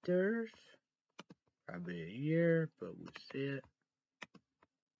theaters. Probably a year, but we'll see it.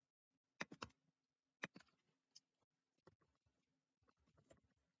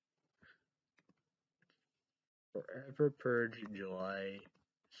 Forever Purge July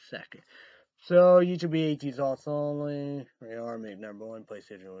 2nd. So YouTube 18 slots only. Radar make number 1.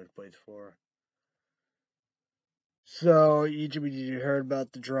 PlayStation which plays 4. So YouTube, you heard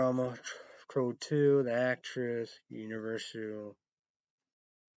about the drama. Crow 2, the actress, Universal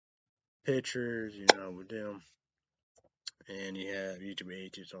Pictures, you know what we do. And you have YouTube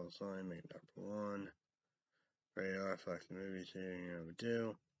 18 slots only. Make number 1. Radar, Fox Movies here, you know what we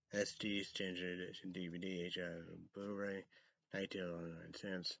do. SD, Standard Edition, DVD, HI, Blu-ray, 19.99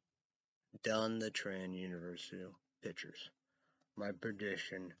 cents. Done the trend, Universal Pictures. My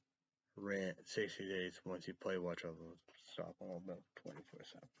prediction, rent 60 days once you play watch all those stop all about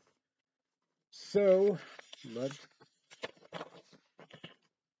 24/7. So let's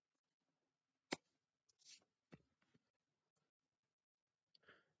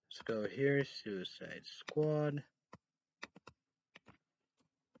go here, Suicide Squad.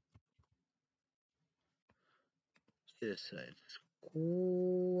 Suicide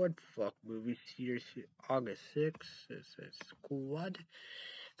Squad, fuck movie theaters August 6th, Suicide Squad.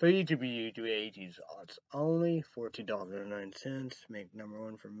 So YouTube 80s odds only, $14.09. Make number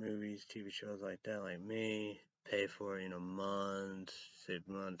 1 for movies, TV shows like that, like me. Pay for it in a month, 6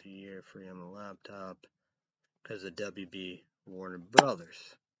 months, a year, free on the laptop. Because of WB Warner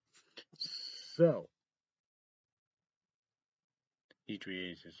Brothers. So, YouTube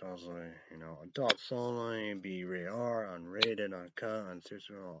 80s is also, adults only, B rated R, unrated, uncut,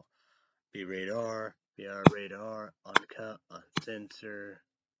 uncensored, B rated R, BR rated R, uncut, uncensored,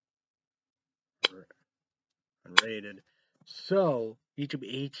 unrated. So, YouTube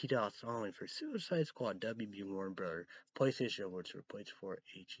 $18 only for Suicide Squad, WB Warner Brothers, PlayStation, which replaced for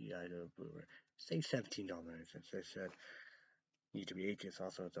HEI to Blu-ray. Say $17, as I said. YouTube 18 is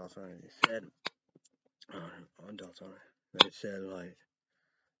also, it's also, they said, adults only. They said, like,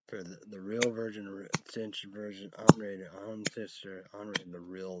 for the real version, censored version, unrated, uncensored, unrated, the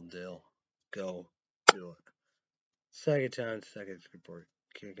real deal. Go do it. Second time, second report.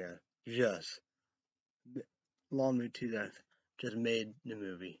 Kick ass. Just long move to that. Just made the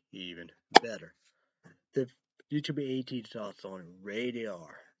movie even better. The YouTube 18 dots on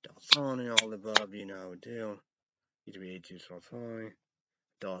radar. Dots on all the above, you know, do. YouTube 18 dots on.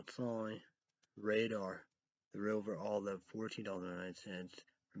 Dots on. Radar. The real for all the $14.09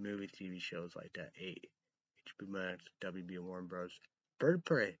 for movie TV shows like that. 8. HBO Max, WB Warner Bros. Bird of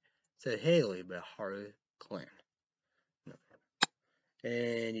Prey said Haley by Harley Quinn. No.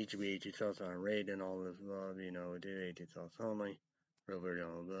 And HBO 18 sauce on raid and all this love, you know, do 18 sauce only. Real version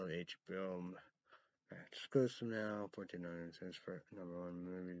on above, HBO. Exclusive now, $14.99 for number 1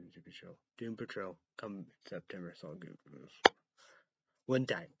 movie TV show. Doom Patrol, come September, so I'll give this 1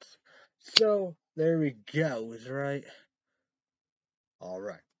 times. So, there we go, right?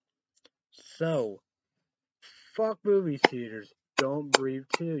 Alright. So, fuck movie theaters. Don't Breathe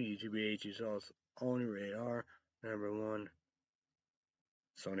 2. YouTube AG sauce. Only radar. Number 1.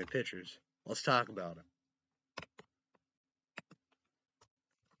 Sony Pictures. Let's talk about it.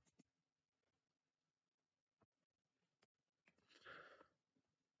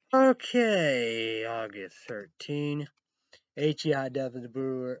 Okay, August 13. HEI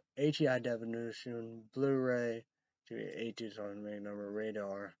definition Blu-ray. 18 on main number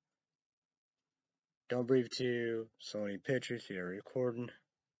radar. Don't Breathe 2. Sony Pictures. Here recording.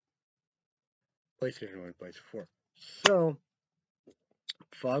 PlayStation 1, PlayStation 4. So,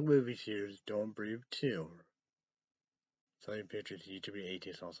 fuck movie theaters. Don't Breathe 2. Sony Pictures. YouTube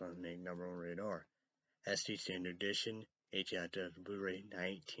 18 also on main number 1 radar. SD Standard Edition, HDF Blu-ray,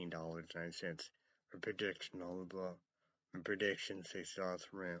 $19.09. For prediction, all above. For prediction,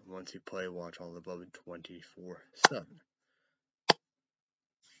 $6 rent. Once you play, watch all above 24/7.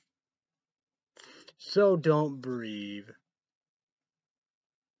 So don't breathe.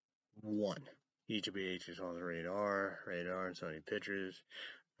 1. YouTube is on the radar and Sony Pictures.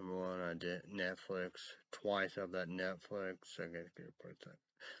 Number 1 on Netflix. Twice of that Netflix. I gotta get a part that.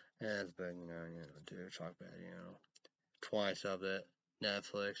 That's been, do talk about, twice of it.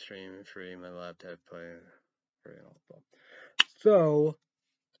 Netflix, streaming free, my laptop player. So,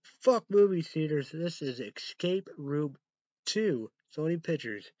 fuck movie theaters. This is Escape Room 2. Sony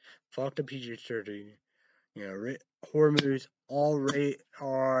Pictures. Fuck the PG-13. Horror movies all rate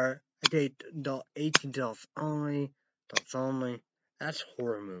are, I think, 18 dollars only. Dollars only. That's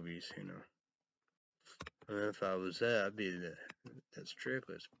horror movies, And if I was that, I'd be the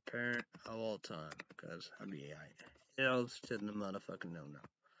strictest parent of all time. Because I'd be, sitting the motherfucking no.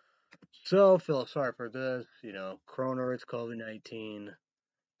 So, feel sorry for this, coronavirus, COVID-19,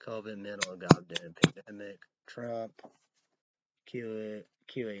 COVID, middle of goddamn pandemic, Trump, QA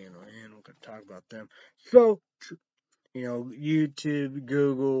and we're gonna talk about them. So, YouTube,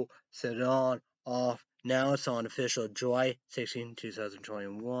 Google set it on, off. Now it's on official July 16,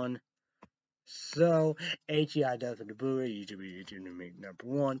 2021. So, HEI does the Debut, YouTube number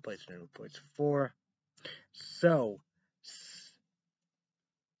 1, place number 4. So,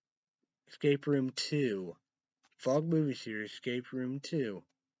 Escape Room 2. Fog movie series, Escape Room 2.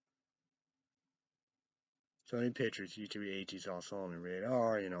 Sony Pictures, YouTube, AG's also on the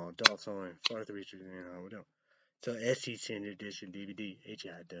radar, adults only, Florida Beaches, we don't. So, SC Standard Edition DVD,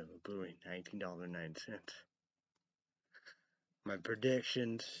 HEI Double Booey, $19.09. My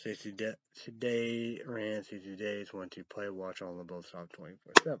predictions, 60 today ran 60 days, 1 to play, watch all of both stop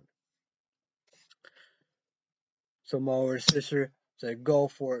 24/7. So my older sister said, go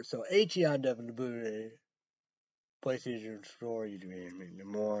for it. So HEI Double Booey, PlayStation Store, you do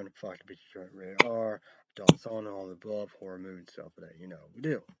number 1, Fox Picture Rated R, adults on all the above, horror movie stuff that we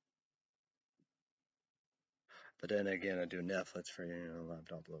do. But then again, I do Netflix for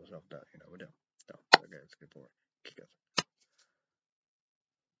laptop little stuff that we do. So okay, let's get forward. Keep going.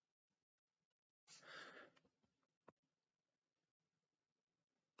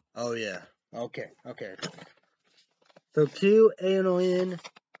 Oh yeah. Okay. So QAnon.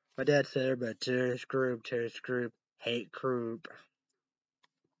 My dad said everybody terrorist group, hate group.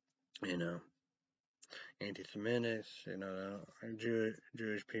 Anti-Semitic,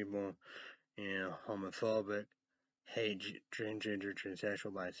 Jewish people, homophobic, hate transgender,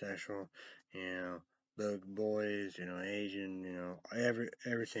 transsexual, bisexual, little boys, Asian,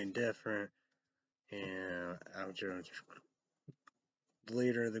 everything different, the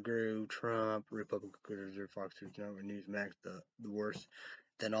leader of the group, Trump, Republican critters, Fox News, Newsmax, the worst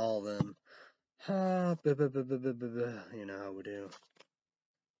than all of them. How we do.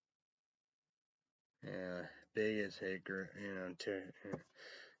 Biggest hate group,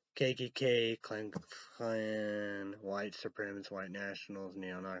 KKK, Klan, white supremacists, white nationals,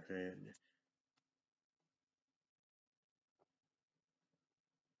 neo-Nazis.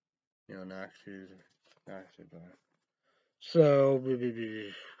 Neo-Nazis. So,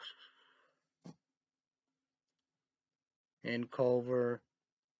 in Culver,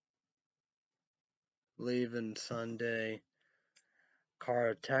 leaving Sunday,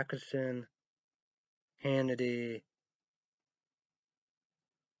 Cara Tuckerson, Hannity,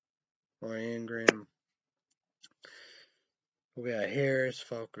 or Ingram. We got Harris,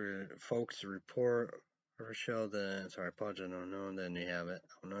 Folks Report, or show the, sorry, apologize, no, then you have it.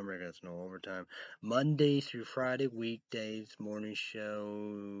 Number, I guess no overtime. Monday through Friday, weekdays, morning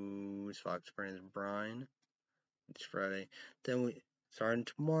shows, Fox Friends Brian. It's Friday. Then we, starting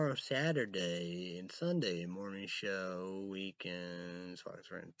tomorrow, Saturday and Sunday, morning show, weekends, Fox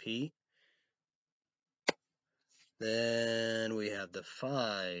Friends Pete. Then we have the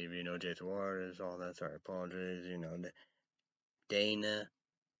 5, Jason Waters, all that, sorry, apologies, Dana,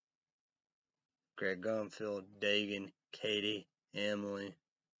 Greg Gunfield, Dagan, Katie, Emily,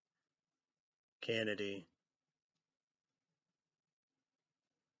 Kennedy.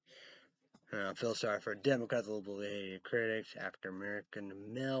 Feel sorry for Democrats, liberal hated critics, African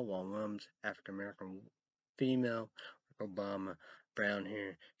American male, while women's African American female, Obama, brown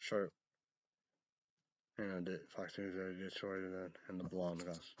hair, short, the Fox News are just shorter and the blonde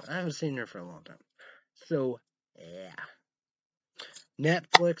goes. I haven't seen her for a long time. So, yeah.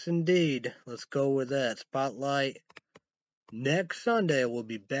 Netflix indeed. Let's go with that. Spotlight. Next Sunday we'll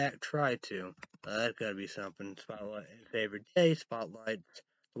be back. Try to. That's gotta be something. Spotlight favorite day. Spotlights.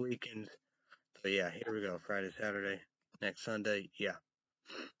 Weekends. So yeah, here we go. Friday, Saturday. Next Sunday. Yeah.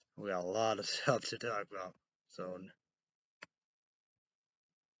 We got a lot of stuff to talk about.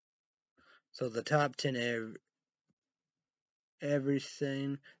 So the top 10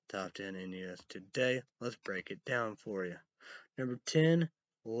 everything. Top 10 NES today. Let's break it down for you. Number 10,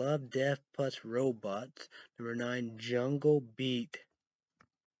 Love, Death Plus Robots. Number 9, Jungle Beat.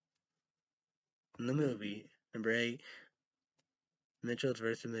 In the movie. Number 8, Mitchell's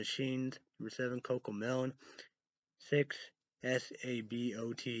vs. Machines. Number 7, Coco Melon. 6,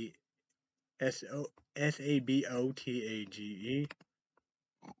 SABOTAGE.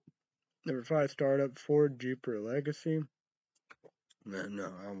 Number 5, Startup. 4, Jupiter Legacy. No, I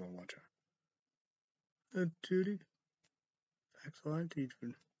don't want to watch it. Judy. Excellent.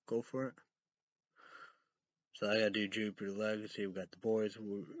 Go for it. So I gotta do Jupiter Legacy. We got the boys.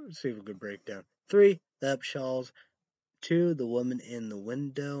 We'll see if we can break down. 3, The Upshaws. 2, The Woman in the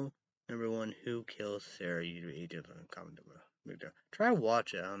Window. Number 1, Who Kills Sarah? You did comment below. Try to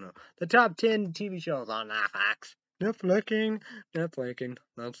watch it. I don't know. The top 10 TV shows on Netflix. Netflixing.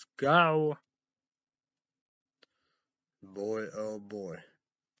 Let's go. Boy, oh boy.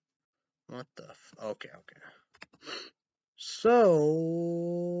 What the okay, okay. So,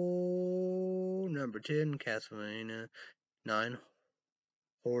 number 10, Castlevania. 9,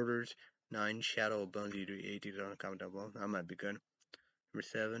 Hoarders. 9, Shadow of Bones. You do 80 on comment down below. That might be good. Number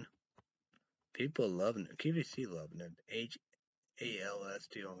 7, people loving it. QVC loving it.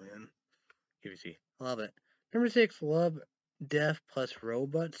 HALSTON. QVC. Love it. Number 6, Love, Death plus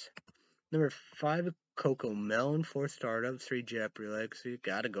Robots. Number 5, Coco Melon. 4, Startup. 3, Jeopardy Legacy.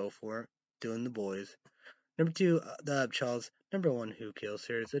 Gotta go for it. Doing the boys. Number 2, The Upchalls. Number 1, Who Kills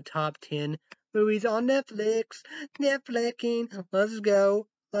Series. The top 10 movies on Netflix. Netflixing. Let's go.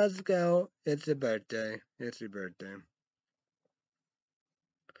 Let's go. It's a birthday. It's a birthday.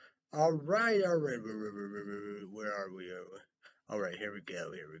 Alright, alright. Where are we? Alright, here we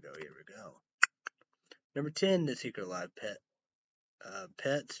go. Here we go. Here we go. Number 10, The Secret Life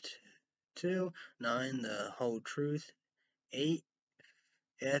Pets. 2, 9, The Whole Truth. 8,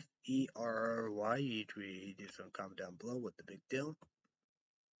 FERRY. You tweet some comment down below what the big deal.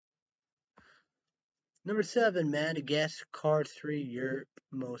 Number 7, Madagascar 3, Europe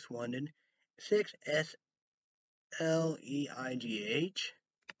Most Wanted. 6, SLEIGH.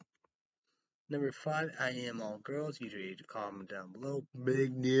 Number 5, I Am All Girls. You tweet comment down below.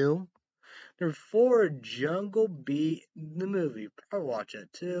 Big deal. Number 4, Jungle Beat, the movie. Probably watch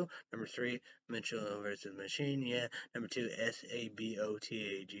that too. Number 3, Mitchell vs. Machine. Yeah. Number 2,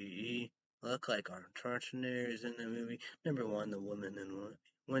 SABOTAGE. Look like Arnold Schwarzenegger is in the movie. Number 1, The Woman in the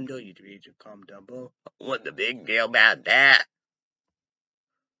Window. You read your comment down below. What the big deal about that?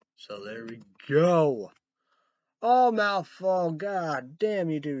 So there we go. Oh, mouthful. God damn,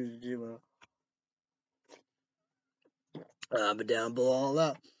 you do. But down below all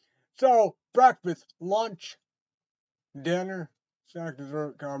that. So, breakfast, lunch, dinner, snack,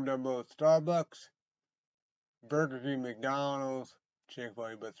 dessert, comment down below. Starbucks, Burger King, McDonald's,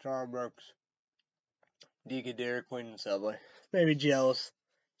 Chick-fil-A, but Starbucks, DK, Dairy Queen, and Subway. Maybe jealous.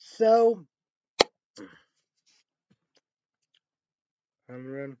 So,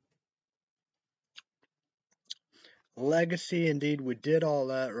 Legacy, indeed, we did all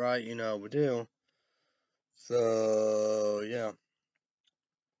that right, we do. So, yeah.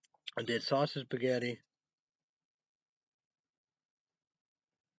 I did sausage spaghetti.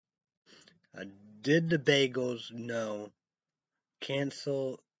 I did the bagels, no.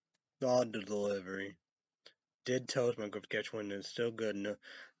 Cancel all the delivery. Did toast my grilled catch one, it's still good.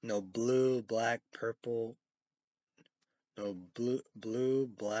 No blue, black, purple. No blue,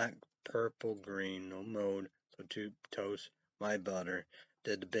 black, purple, green. No mode. So 2 toast, my butter.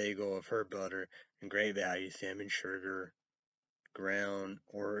 Did the bagel of her butter and great value salmon sugar, ground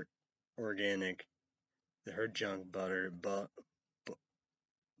or organic. Her junk butter,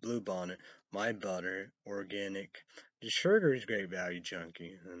 Blue Bonnet, my butter, organic. The sugar is great value,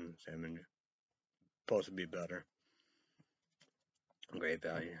 chunky, and salmon supposed to be better. Great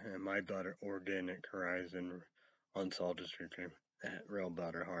value. And my butter, organic, horizon, unsalted sweet cream. Real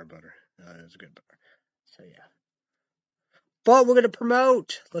butter, hard butter. It's good butter. So yeah. But we're gonna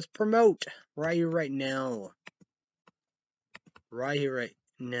promote. Let's promote right here, right now. Right here, right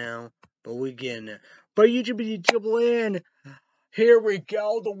now. But we getting it. But YouTube in. Here we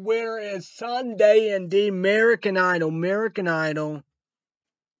go. The winner is Sunday and the American Idol. American Idol.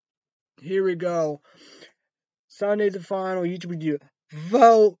 Here we go. Sunday the final. YouTube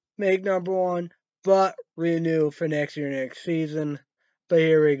vote. Make number 1. But renew for next year, next season. But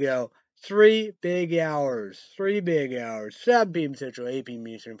here we go. 3 big hours. 3 big hours. 7 p.m. Central, 8 p.m.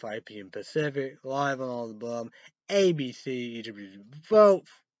 Eastern, 5 p.m. Pacific. Live on all the above. ABC. YouTube vote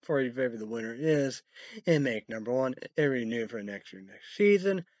for your favorite the winner is. And make number 1. And renew for next year, next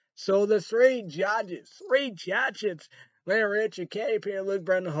season. So the 3 judges. Larry Richard, Katy Perry, Luke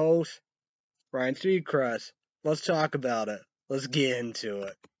Brennan, host. Ryan Seacrest. Let's talk about it. Let's get into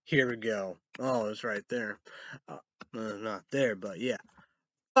it. Here we go. Oh, it's right there. Not there, but yeah.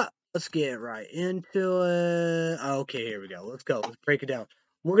 But let's get right into it. Okay, here we go. Let's go. Let's break it down.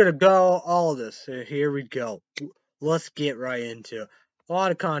 We're going to go all of this. So here we go. Let's get right into it. A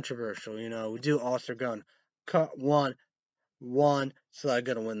lot of controversial, we do Oscar Gun. Cut one, so I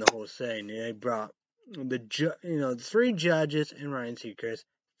got to win the whole thing. They brought the 3 judges and Ryan Seacrest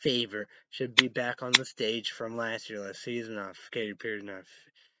favor should be back on the stage from last season. Not Katy Perry, not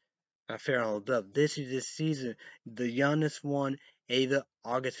fair all above. This season. The youngest one, Ava,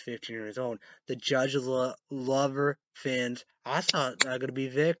 August 15 years old. The judges love her, fans. I thought that was gonna be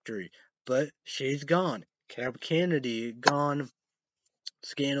victory, but she's gone. Kennedy gone.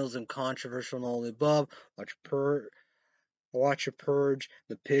 Scandals and controversial and all the above. Watch her purge.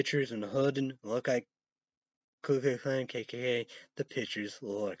 The pictures and the hood and look like Ku Klux Klan, KKK. The pictures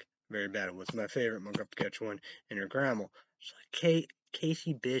look very bad. It was my favorite Montgomery Catch one and her grandma. It's like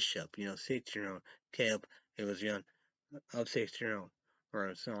Casey Bishop, 6-year-old. Caleb, he was young, of 6-year-old. Or I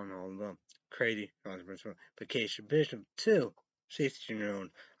was selling all of them. Crazy. But Casey Bishop, too. 16-year-old.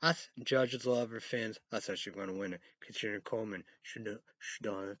 Us judges, lover, fans. That's how she's going to win it. Katrina Coleman. She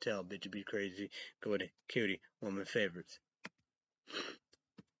don't tell. Bitch, be crazy. Go to Cutie. One of my favorites.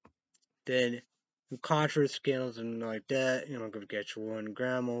 Then controversy scandals and like that, go get you one.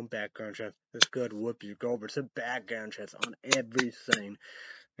 Grandma, background checks. It's good. Whoopi Goldberg. It's a background checks on everything.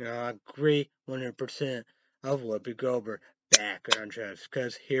 I agree 100% of Whoopi Goldberg background checks.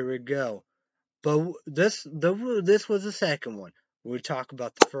 Because here we go. But this was the second one. We talk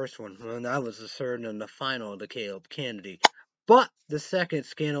about the first one, and that was the third and the final of the Caleb Kennedy. But the second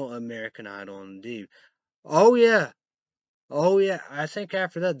scandal, American Idol, indeed. Oh yeah, I think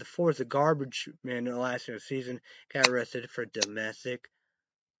after that, the fourth, the garbage man in the last year's season got arrested for domestic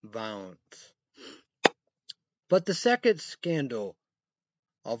violence. But the second scandal,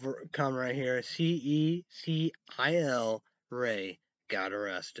 I'll come right here, CECIL Ray got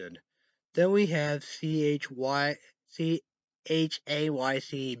arrested. Then we have CHAYC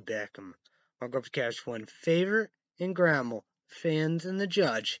Beckham. I'll go for Cash one. Favorite and Grammel, fans and the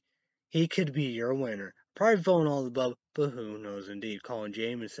judge. He could be your winner. Probably voting all above, but who knows indeed. Colin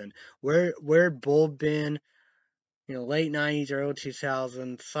Jameson. Where Bull been, late 90s, early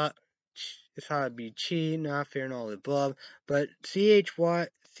 2000s. It's how to be cheating, not fair and all the above. But I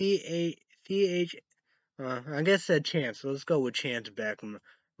guess that Chance. Let's go with Chance Beckham.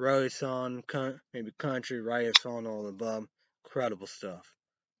 Roy song, maybe country, riot song, all the above. Incredible stuff.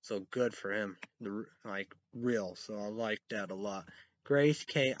 So good for him. Real. So I like that a lot. Grace,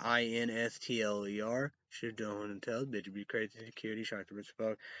 Kinstler. Should know and tell. Bitch, be crazy, cutie, shocked to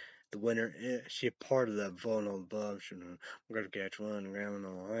respect. The winner, she part of that vote on above. I'm going to catch one, Graham on the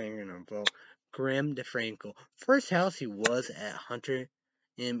line, and a vote. Graham DeFranco. First house he was at Hunter,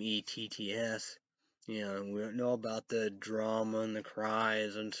 METTS. We don't know about the drama and the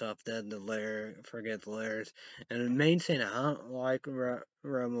cries and stuff that forget the layers. And the main thing I don't like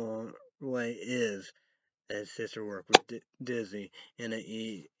Ramon Way is that his sister worked with Disney in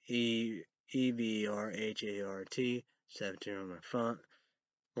a EVRHART, 17 on my font.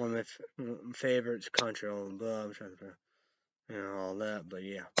 One of my favorites, Country all above, all that, but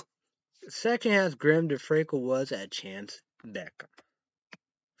yeah. Second house, Graham DeFranco was at Chance Beckham.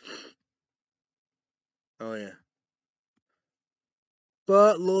 Oh yeah.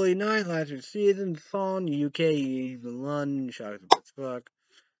 But Lloyd Knight last season, song, UK, even London, shocked as fuck.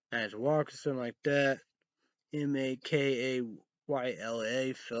 As Walkerson like that. MAKAYLA,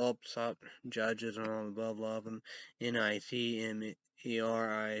 Phillips, judges and all above, love him. NICMERICO,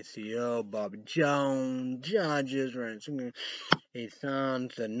 Bobby Jones, judges, right? He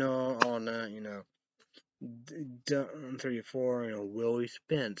sounds the no, all that, 3 or 4, Willie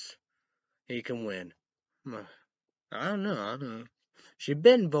Spence. He can win. I don't know. She's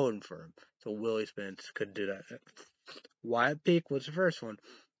been voting for him, so Willie Spence could do that. Wyatt Peak was the first one.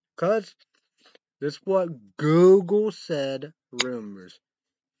 Because this is what Google said rumors.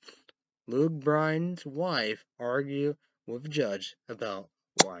 Luke Bryan's wife argued with judge about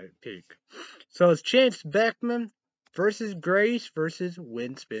Wyatt Peak. So it's Chance Beckman versus Grace versus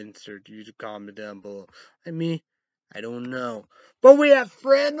Win Spencer. Use a comment down below. I don't know. But we have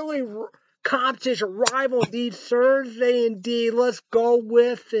friendly competition rival indeed Thursday indeed. Let's go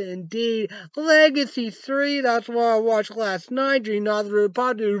with it indeed. Legacy 3, that's what I watched last night. Dream not really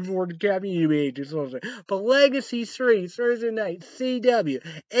popular for the Captain UBH. But Legacy 3, Thursday night, CW,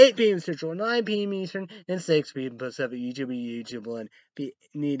 8 p.m. Central, 9 p.m. Eastern, and 6 p.m. Pacific. YouTube and be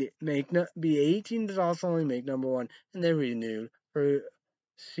 18 is also only make number 1, and then renew for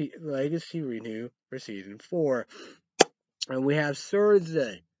Legacy renew for season 4. And we have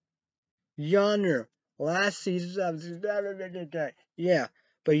Thursday. Yonder. Last season, yeah.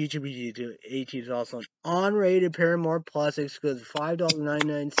 But YouTube 18 is also an unrated Paramore Plus exclusive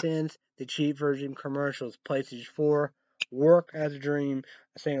 $5.99. The cheap version commercials. PlayStation 4. Work as a dream.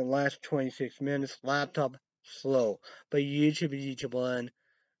 I think it lasts 26 minutes. Laptop slow. But YouTube Blend.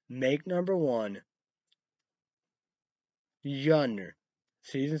 Make number 1. Yonder.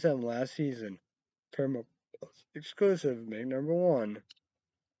 Season 7 last season. Paramore Plus exclusive. Make number 1.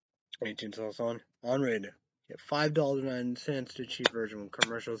 18 also on radio. Get $5.09 to cheap version with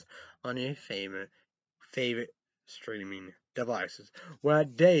commercials on your favorite streaming devices.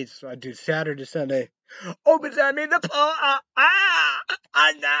 What days? I do Saturday, Sunday. Open that mean the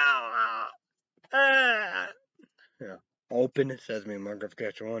I know. Yeah. Open says me Margaret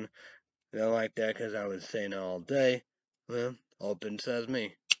Catch one. They don't like that because I was saying it all day. Well, open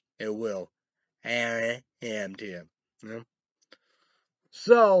sesame. It will. I am too.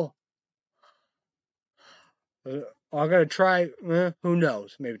 So, I'm going to try, who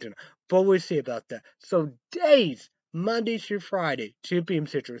knows, maybe tonight. But we'll see about that. So, days, Monday through Friday, 2 p.m.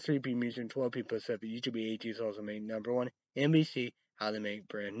 Central, 3 p.m. Eastern, 12 p.m. Pacific. YouTube AT is also made #1. NBC, How They Make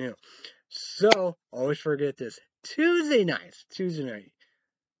Brand New. So, always forget this. Tuesday night.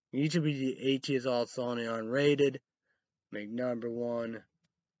 YouTube AT is also on unrated. Make #1.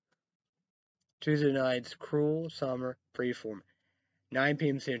 Tuesday nights, Cruel Summer Freeform. 9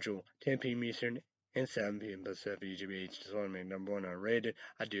 p.m. Central, 10 p.m. Eastern, and 7 p.m. Pacific. UGBH is on my #1 unrated.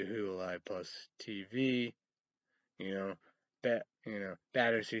 I do Hulu Live Plus TV.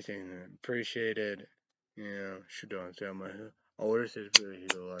 Better season appreciated. Should don't say my older sister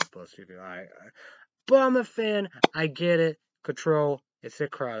Hulu Live Plus TV. But I'm a fan. I get it. Control. It's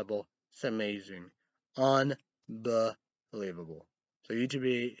incredible. It's amazing. Unbelievable. So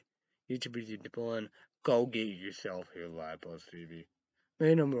YouTube deploying. Go get yourself Hulu Live Plus TV.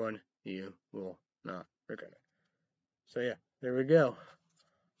 May #1, you will not regret it. So yeah, there we go.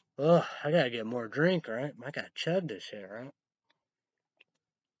 Oh, I gotta get more drink, right? I gotta chug this shit, right?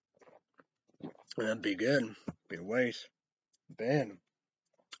 That'd be good. Be a waste. Ben.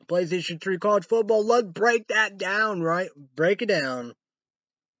 PlayStation 3 college football. Let's break that down, right? Break it down.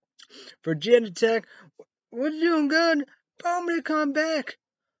 Virginia Tech, we're doing good. I'm gonna come back.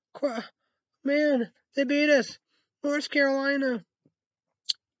 Man, they beat us. North Carolina.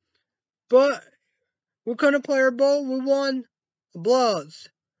 But we couldn't play our bowl. We won. The Bloods.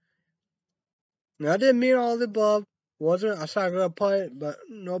 Now, I didn't mean all the above. Wasn't I said I gonna play it, but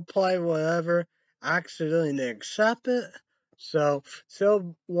no play, whatever. I accidentally didn't accept it. So,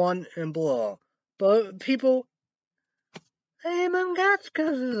 still won and below. But people hate them guts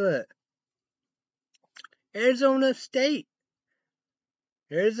because of it. Arizona State.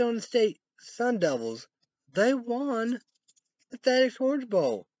 Sun Devils. They won the FedEx Orange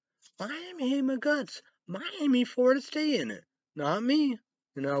Bowl. Miami hate my guts. Miami, Florida State in it. Not me.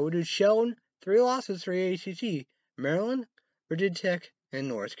 We did Sheldon, 3 losses, 3 ACT. Maryland, Virginia Tech, and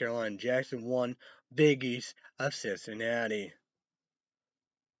North Carolina. Jackson won Big East of Cincinnati.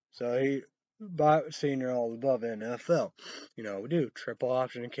 So he bought senior all above NFL. We do triple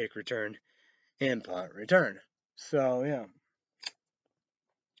option, kick return, and punt return. So yeah.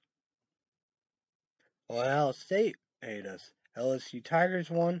 Ohio State hate us. LSU Tigers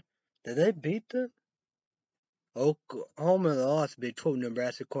won. Did they beat them? Oklahoma lost Big 12.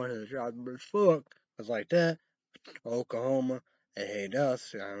 Nebraska corner the job. Fuck. I was like that. Oklahoma, they hate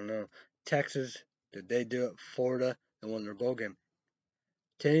us. I don't know. Texas, did they do it? Florida, they won their bowl game.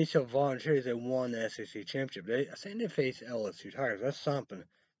 Tennessee Volunteers, they won the SEC championship. I think they faced LSU Tigers. That's something.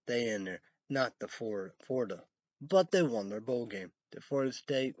 They in there, not the Florida, but they won their bowl game. Did Florida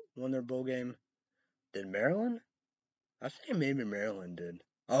State won their bowl game? Did Maryland? I think maybe Maryland did.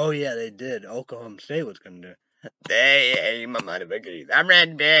 Oh yeah, they did. Oklahoma State was gonna do it. Hey, my motherfucker, I'm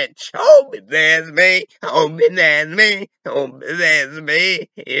red bitch. Oh, that's me. Oh, that's me. Oh, that's me.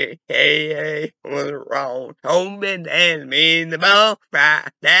 Hey, what's wrong? Oh, that's me. The ball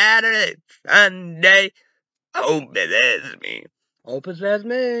Friday, Saturday, Sunday. Oh, that's me. Hope that's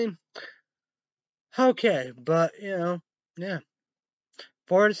me. Okay, but yeah.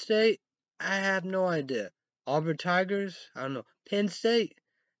 Florida State, I have no idea. Auburn Tigers, I don't know. Penn State,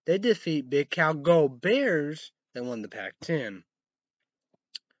 they defeat Big Cal Go Bears. They won the Pac-10.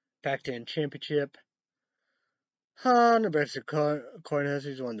 Pac-10 championship. Nebraska Corn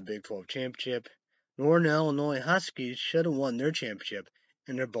Huskies won the Big 12 championship. Northern Illinois Huskies should have won their championship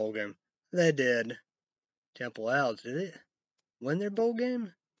in their bowl game. They did. Temple Owls, did it win their bowl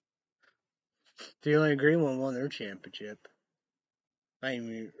game? Feeling Green won their championship. I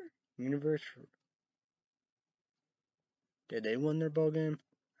mean, University. Did they win their bowl game?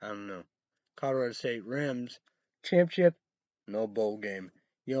 I don't know. Colorado State Rams championship, no bowl game.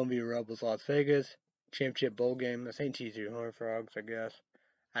 UMB Rebels Las Vegas championship bowl game. I think TCU Horned Frogs, I guess.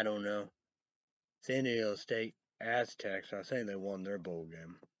 I don't know. San Diego State Aztecs. I think they won their bowl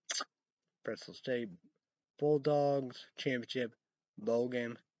game. Pretzel State Bulldogs championship bowl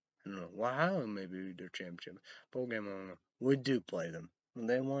game. I don't know. Well, how maybe their championship bowl game? I don't know. We do play them.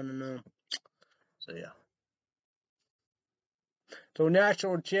 They want to know. So yeah. So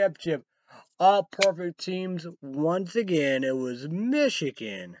national championship. All perfect teams once again. It was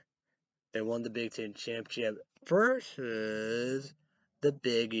Michigan. They won the Big Ten championship versus the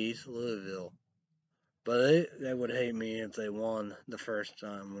Big East Louisville. But they would hate me if they won the first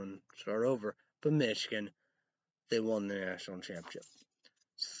time when start over. But Michigan, they won the national championship.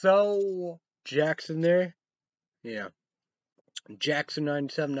 So, Jackson there? Yeah. Jackson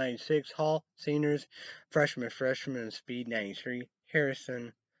 97, 96, Hall, seniors, freshman, speed 93,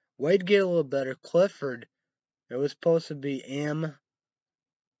 Harrison. Wade get a little better. Clifford, it was supposed to be M,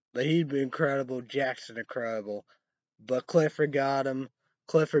 but he'd be incredible. Jackson, incredible. But Clifford got him.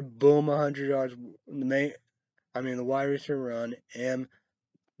 Clifford, boom, 100 yards. The wide receiver run. M,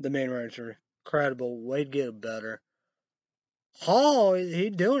 the main receiver, incredible. Wade get better. Hall, he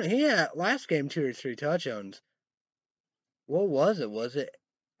doing it. He had last game 2 or 3 touchdowns. What was it? Was it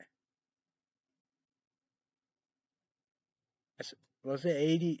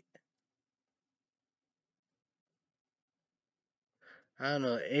 80? I don't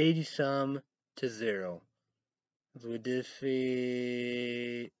know, 80 some to 0. We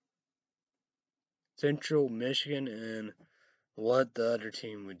defeat Central Michigan and what the other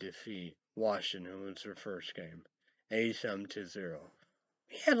team would defeat? Washington was their first game. 80 some to 0.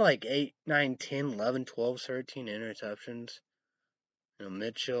 He had like 8, 9, 10, 11, 12, 13 interceptions.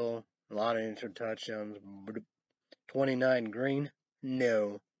 Mitchell, a lot of instant touchdowns. 29 Green,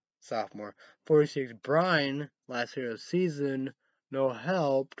 no. Sophomore. 46 Brian, last year of the season, no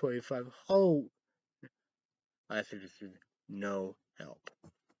help. 25 Holt, last year of the season, no help.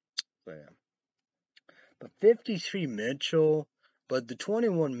 So yeah. But 53 Mitchell, but the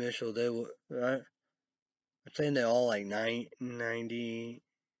 21 Mitchell, they were, I'm saying they all like 90,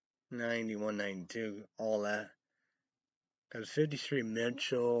 91, 92, all that. Because 53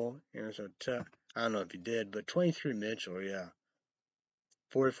 Mitchell, so I don't know if he did, but 23 Mitchell, yeah.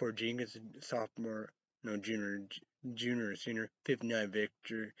 44 Jenkins, sophomore, no, junior, senior. 59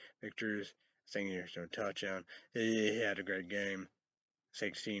 Victor's, senior, so touchdown. He had a great game.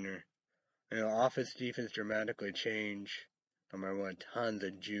 16er. Offense, defense dramatically change. No matter what, tons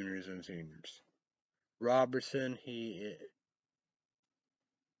of juniors and seniors. Robertson,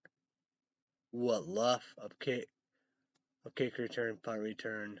 left of kick return, punt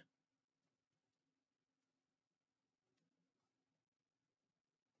return.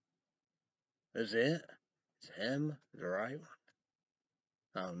 Is it? Is him the right one?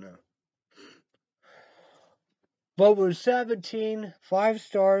 I don't know. But was 17, 5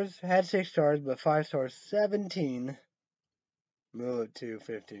 stars, had 6 stars, but 5 stars, 17. Move it to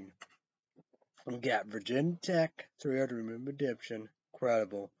 15. We got Virginia Tech, 300 remove redemption.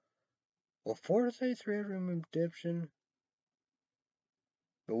 Incredible. Well, Florida State 300 remove redemption.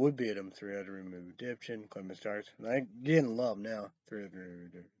 But would beat them 300 remove redemption. Clemson Stars. They're getting love now. 300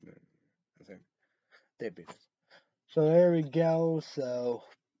 remove redemption. I think they beat us. So there we go. So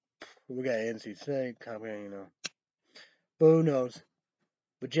we got NC State coming, But who knows?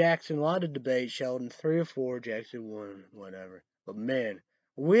 But Jackson, a lot of debate. Sheldon 3 or 4. Jackson 1, whatever. But man,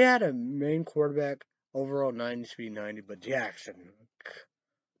 we had a main quarterback overall 90 speed 90, but Jackson,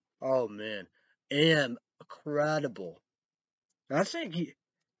 oh man, and incredible. I think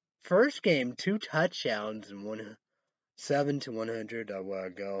first game 2 touchdowns and 7 to 100.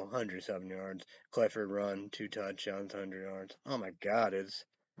 Go 107 yards. Clifford run 2 touchdowns, 100 yards. Oh my God,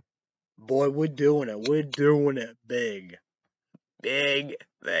 we're doing it. We're doing it big, big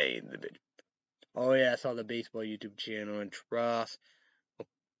thing. Oh yeah, I saw the baseball YouTube channel and Ross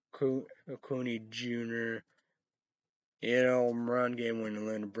Cooney Jr. Run game winning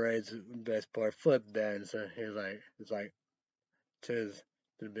Atlanta Braves best player flip that and so it's like to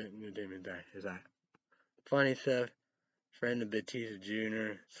the bit he's like funny stuff. Friend of Batista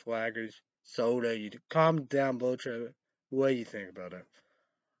Jr. Swaggers Soda. You calm down, Botra. What do you think about it?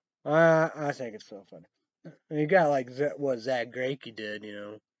 I think it's so funny. And you got like what Zach Greinke did,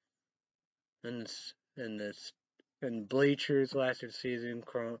 in this in bleachers last year's season,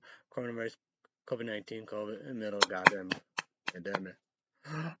 coronavirus, COVID-19, COVID in the middle, goddamn pandemic.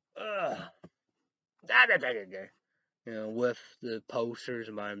 That's a good game. With the posters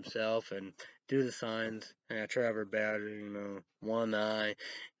by himself and do the signs. Trevor Bauer, one eye,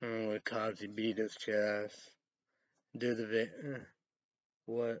 with Cosby beat his chest. Do the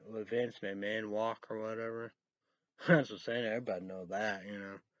what Vince McMahon walk or whatever. That's what I'm saying. Everybody know that,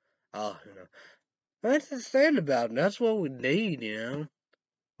 Oh, that's the thing about it. That's what we need,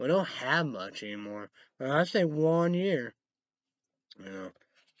 We don't have much anymore. I say 1 year, you know.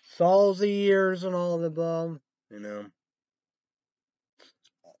 Saul's years and all of the above,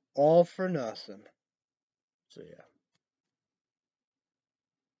 all for nothing. So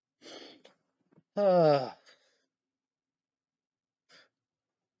yeah.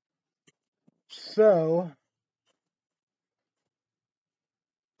 So,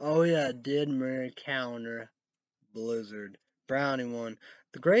 oh yeah, did Murray counter Blizzard? Brownie one.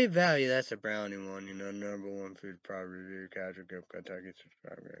 The Great Value, that's a brownie one. Number one food property, casual gift, Kentucky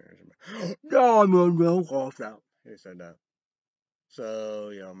subscriber. No, I'm gonna go off now. He said that.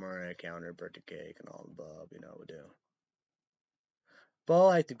 So, Mariah counter, birthday cake, and all the above, we do. But I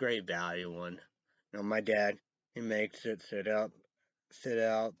like the Great Value one. My dad, he makes it sit out,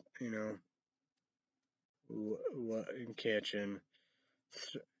 in kitchen,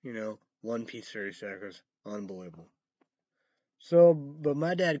 1 piece 30 seconds, unbelievable. So, but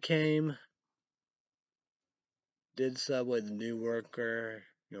my dad came, did Subway, the new worker,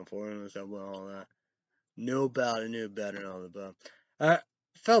 for him, Subway, all that. Knew about it, knew better, and all the above. I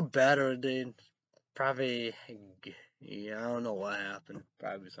felt better, dude. Probably, yeah, I don't know what happened.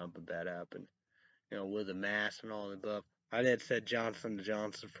 Probably something bad happened. With the mask and all the above. My dad said Johnson to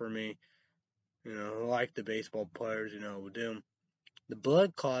Johnson for me. Like the baseball players, with them. The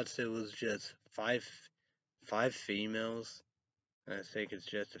blood clots, it was just five females. I think it's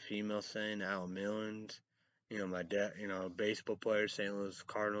just a female saying out of millions. My dad, baseball players, St. Louis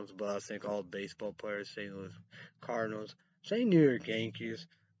Cardinals, but I think all baseball players, St. Louis Cardinals, say New York Yankees,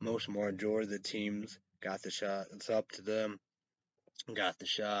 most majority of the teams got the shot. It's up to them. Got the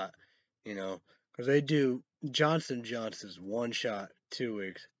shot, because they do Johnson Johnson's 1 shot, 2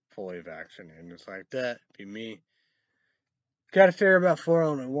 weeks, fully vaccinated. It's like that. Be me. Got to figure about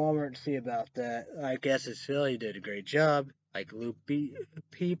 401 at Walmart to see about that. I guess it's Philly did a great job. Like Luke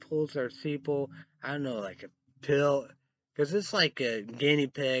Peoples or Seeple, I don't know, like a pill, because it's like a guinea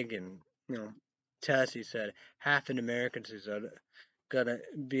pig and test. He said half an Americans is gonna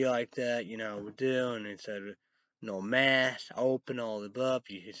be like that, would do, and he said no mask, open all the above.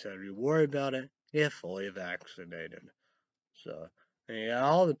 He said you worry about it, get fully vaccinated. So, yeah,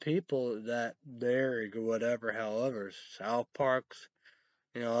 all the people that there, whatever, however, South Park's,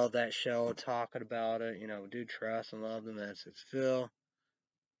 all that show talking about it, do trust and love them as it's Phil.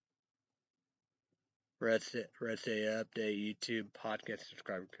 Red State Update, YouTube podcast,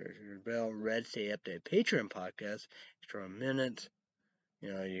 subscribe, bell. Red State Update, Patreon podcast, extra minutes.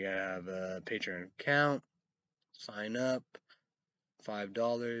 You gotta have a Patreon account, sign up,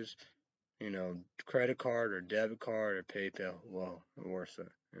 $5, credit card or debit card or PayPal. Well, worse,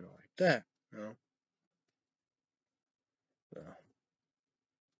 like that, So.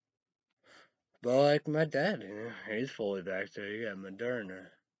 But like my dad, he's fully vaccinated. He got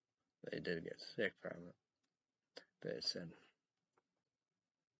Moderna. They did get sick from it. They said.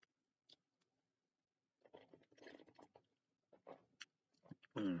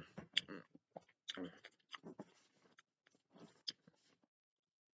 Mm.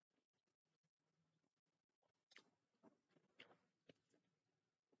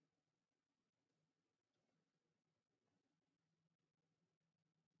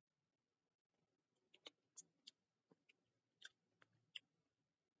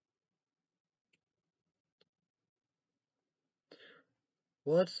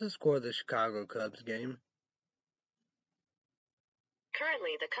 What's the score of the Chicago Cubs game?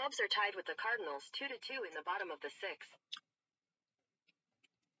 Currently, the Cubs are tied with the Cardinals 2-2 in the bottom of the 6th.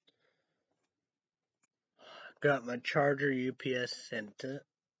 Got my Charger UPS sent it.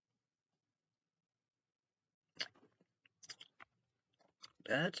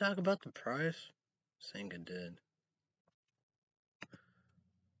 Did I talk about the price? I think I did.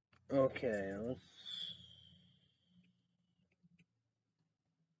 Okay, let's.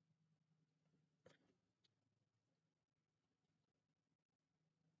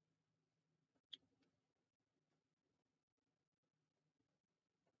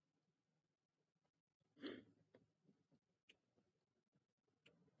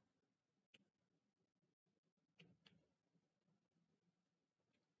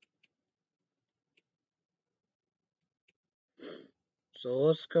 So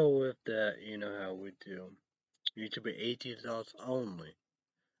let's go with that. You know how we do. YouTube at 18 sauce only.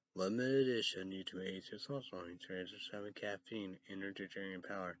 Limited edition YouTube 18 sauce only. Transfers 7 caffeine, energy drink and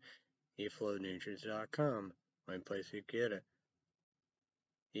power. EflowNutrients.com. One place you get it.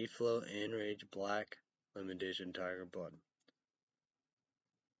 Eflow Enrage Black Limited Edition Tiger Blood.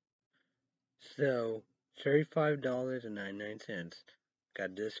 So, $35.99.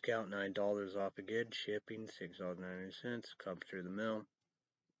 Got discount $9 off again. Shipping $6.90. Comes through the mail.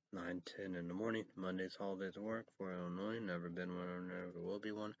 9:10 in the morning. Mondays, holidays, work. 4 Illinois. Never been one, never will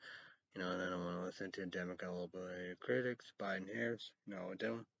be one. And I don't want to listen to Democrat a little bit critics. Biden Harris. No, I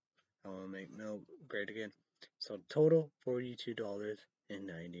don't. I want to make no great again. So total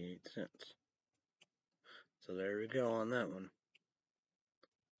 $42.98. So there we go on that one.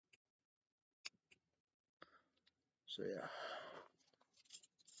 So yeah,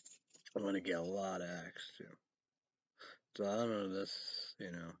 I'm gonna get a lot of axe too. So I don't know this,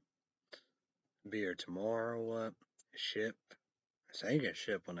 be here tomorrow or what? Ship. I think it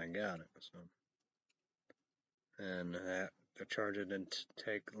shipped when I got it. So, and the charger didn't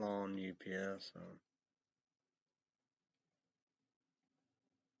take long UPS. So.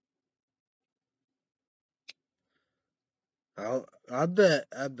 I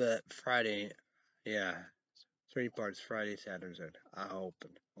bet Friday, yeah, 3 parts Friday, Saturday, Sunday. I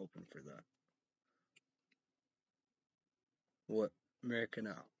open for that. What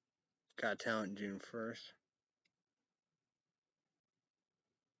American Got Talent June 1st.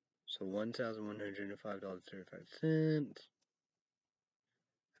 So $1,105.35.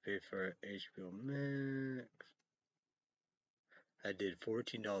 I paid for HBO Max. I did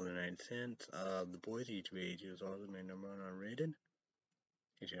 $14.09. The Boys HBH was also my #1 unrated.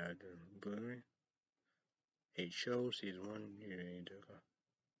 HBO Blu-ray. 8 shows, season 1, year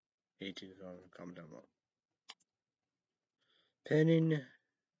 18,000. Comment down below. Penning,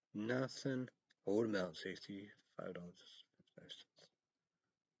 nothing. Old amount, $65.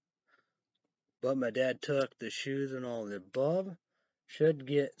 But my dad took the shoes and all the above. Should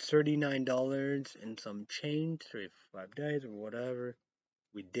get $39 and some change, 3 or 5 days or whatever.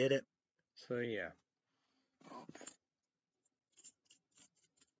 We did it. So yeah.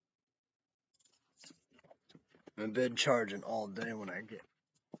 I've been charging all day when I get,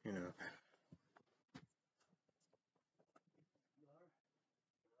 you know.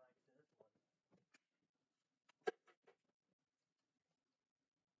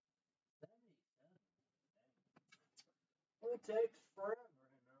 It takes forever,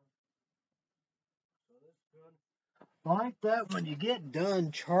 So that's good. Like that, when you get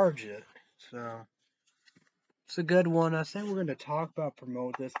done, charge it. So it's a good one. I think we're going to talk about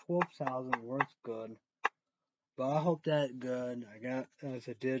promote this. 12,000 works good. But I hope that good. I got that's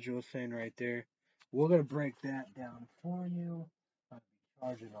a digital thing right there. We're going to break that down for you. I'll be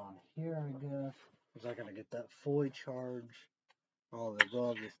charging on here, I guess. Because I got to get that fully charged. All the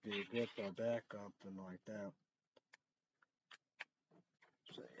above, just do a good for backup and like that.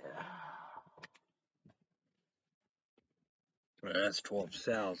 So yeah. Well, that's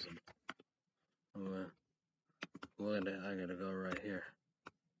 12,000. I gotta go right here.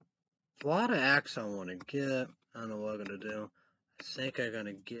 A lot of acts I want to get. I don't know what I'm gonna do. I think I'm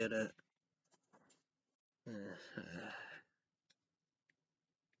gonna get it.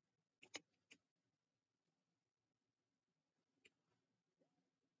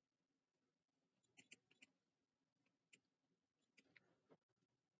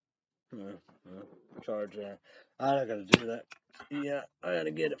 Charge that. I'm not gonna do that. Yeah, I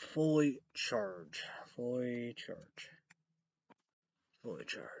gotta get it fully charged. Fully charged. Fully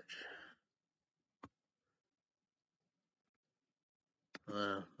charged.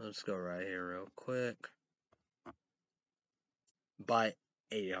 Let's go right here real quick. Buy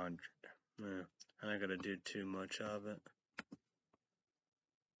 800. I'm not gonna do too much of it.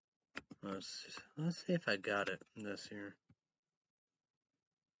 Let's see if I got it this year.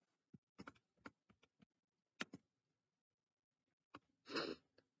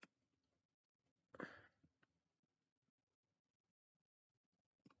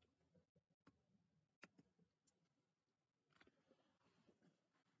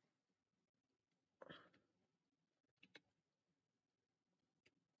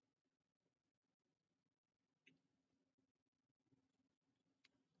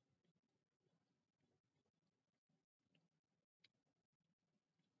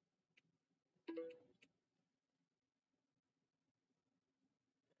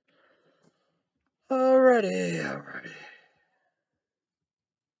 Alrighty.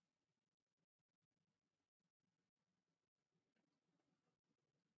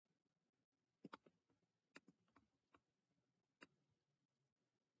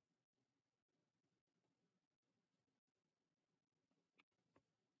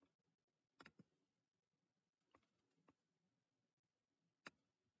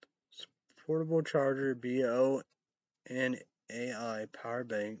 Portable charger BONAI power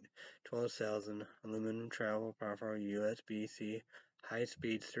bank 12,000 aluminum travel powerful USB-C high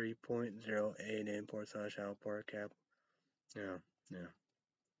speed 3.08 import/output cable. Yeah.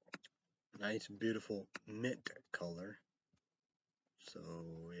 Nice beautiful mint color. So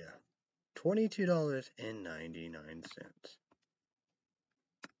yeah. $22.99.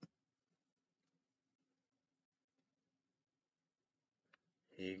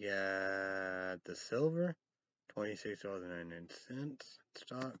 You got the silver, $26.99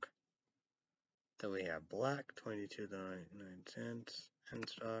 stock. Then we have black, $22.99 in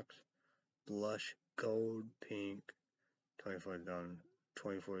stocks. Blush gold pink,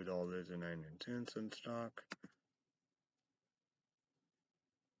 $24.99 in stock.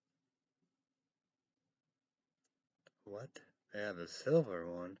 What? They have a silver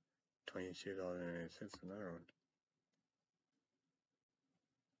one. $22.86, another one.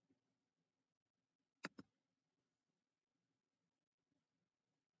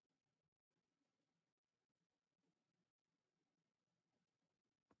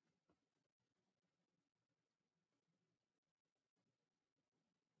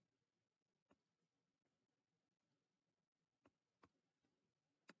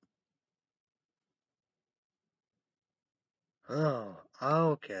 Oh,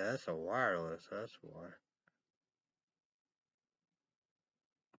 okay, that's a wireless, that's why.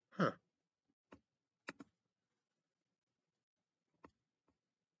 Huh,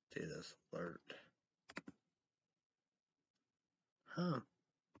 see this alert. Huh.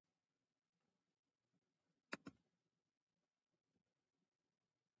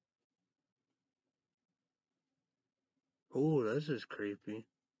 Ooh, this is creepy.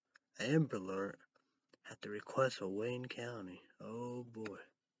 Amber alert at the request of Wayne County. Oh boy,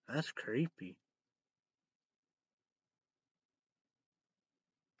 that's creepy.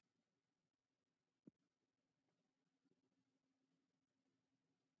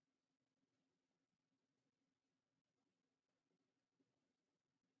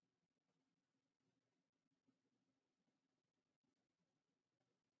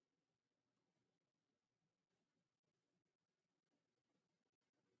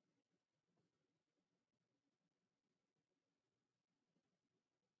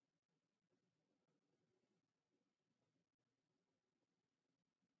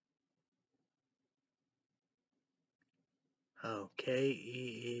 Oh,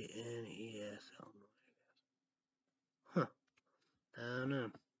 Kenenes. Huh, I don't know.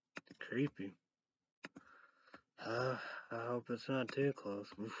 Creepy. Uh, I hope it's not too close.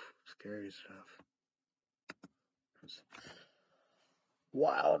 Oof, scary stuff. It's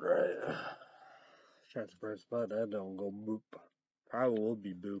wild, right? Trying to press button, that don't go boop. Probably will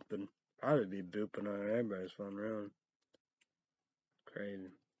be booping. Probably be booping on everybody's phone around. Crazy.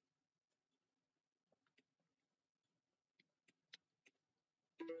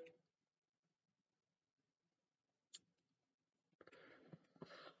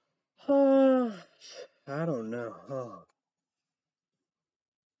 I don't know.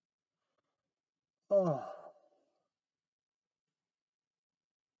 Oh.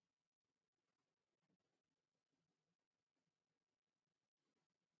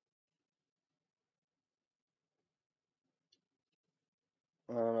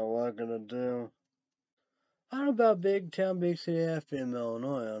 I don't know what I'm gonna do. I don't know about big town, big city FM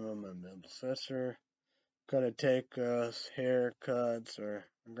Illinois. I don't know my middle sister gonna take us haircuts or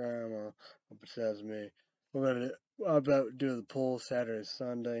grandma besides me. We're gonna about do the pool Saturday,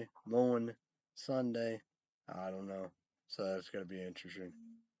 Sunday, mowing Sunday. I don't know. So that's gonna be interesting.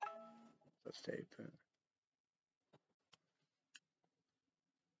 So stay tuned.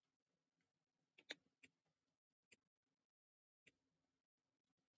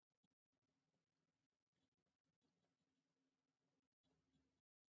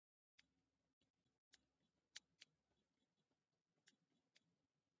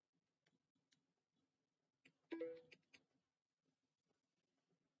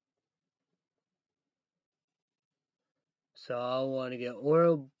 So I want to get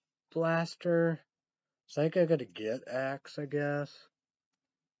oil blaster. So I think I gotta get axe, I guess.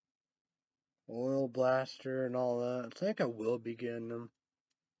 Oil blaster and all that. I think I will be getting them.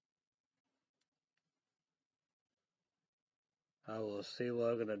 I will see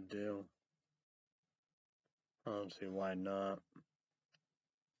what I'm gonna do. I don't see why not.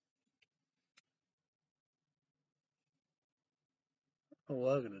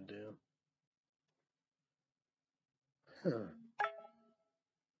 What I'm gonna do. Huh.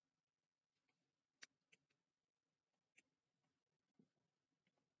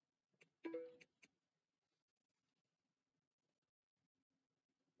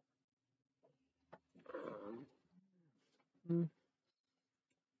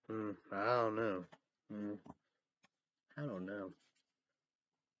 I don't know. Mm, I don't know.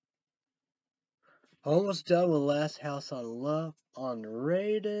 Almost done with Last House on Love.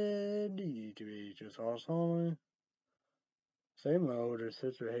 Unrated. YouTube just awesome. Same my older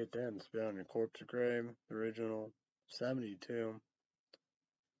sister hate them. Spit on Your Corpse Grave. Original. 72.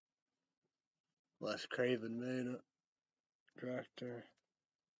 Les Craven made it. Director.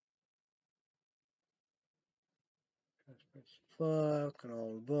 Fuck and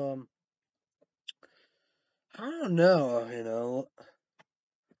all the bum. I don't know,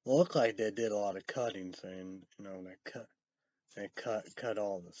 Look like they did a lot of cutting, saying, they cut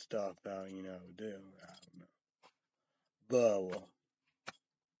all the stuff out, do. I don't know. But well,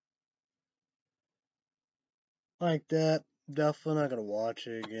 like that. Definitely not gonna watch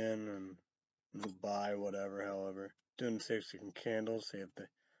it again and buy whatever. However, doing 6 candles, see if they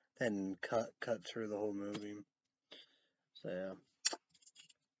didn't cut through the whole movie. So yeah.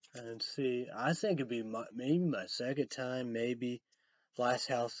 And see, I think it'd be maybe my second time, maybe Last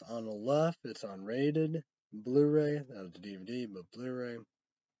House on the Left. It's unrated. Blu-ray. That was the DVD, but Blu-ray.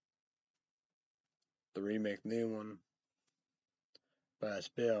 The remake new one. But I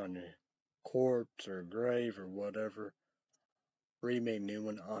spit on your corpse or grave or whatever. Remake new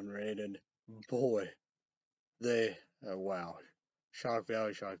one unrated. Boy, they wow. Shock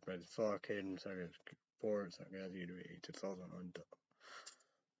value, shock by the fuck, hidden second sports, I guess you do it. It's also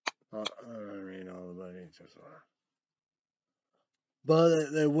unrated all the buddies.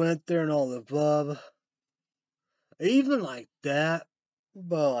 But they went there and all the above. Even like that,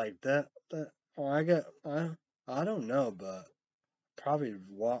 but like that I don't know, but probably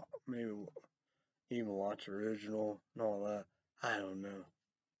maybe even watch original and all that. I don't know.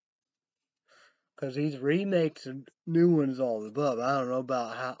 Because these remakes and new ones all above. I don't know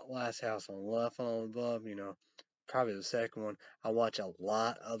about Last House on the Left all above, probably the second one. I watch a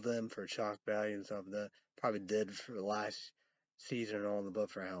lot of them for shock value and stuff like that. Probably did for the last season and all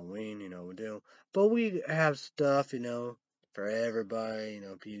above for Halloween, we do. But we have stuff, for everybody,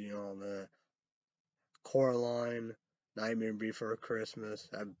 all the Coraline, Nightmare Before Christmas.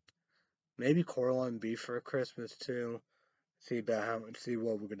 Maybe Coraline Before Christmas too. See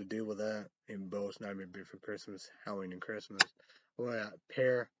what we're gonna do with that in both Nightmare Before Christmas, Halloween and Christmas. We got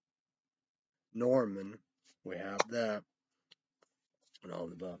Norman. We have that and all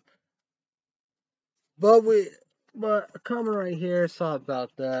the above. But coming right here, saw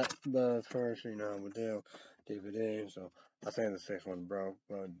about that. But first, we do DVD. So I think the sixth one broke,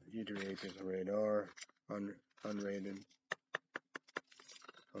 but YouTube is radar, unrated.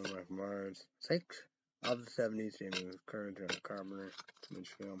 Unlike Mars, 6 of the 70s was current on Carpenter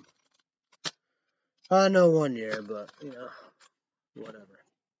film. I know 1 year, but whatever.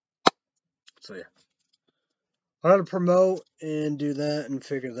 So yeah. I gotta promote and do that and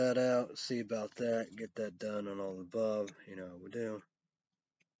figure that out, see about that, get that done and all the above, we do.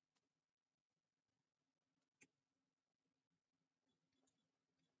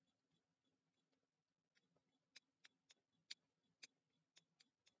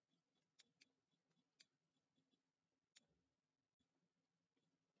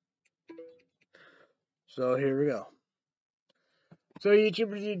 So here we go. So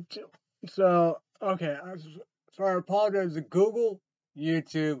YouTube, so okay, so I apologize to Google,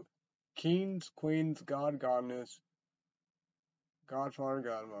 YouTube, Kings, Queens, God, Godness, Godfather,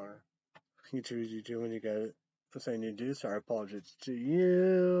 Godmother. YouTube, when you got it. That's all you need to do. So I apologize to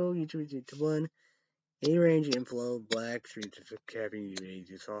you. YouTube, one. Enrage, Eflow, black, 3 to capping,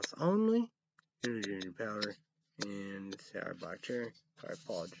 you sauce only. Energy powder, and sour black cherry. I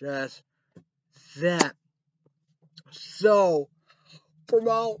apologize. That. So,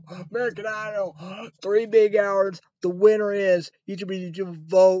 promote American Idol. 3 big hours. The winner is YouTube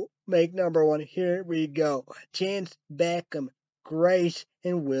vote. Make number 1. Here we go. Chance, Beckham, Grace,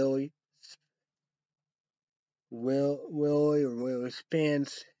 and Willie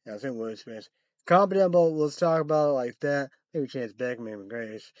Spence. I think Willie Spence. Comment down below. Let's talk about it like that. Maybe Chance Beckham, maybe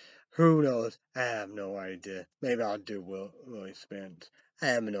Grace. Who knows? I have no idea. Maybe I'll do Willie Spence. I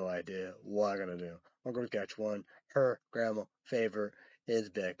have no idea what I'm gonna do. I'm gonna catch one. Her grandma favorite is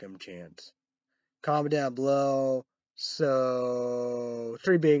Beckham Chance. Comment down below. So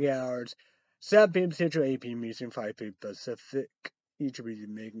 3 big hours. 7 p.m. Central, 8 p.m. Eastern, 5 p.m. Pacific. Each of you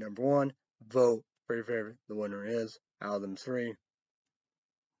make number 1. Vote for your favorite. The winner is out of them 3.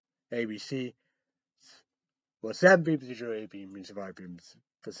 ABC. Well, 7 p.m. Central, 8 p.m. Eastern, 5 p.m.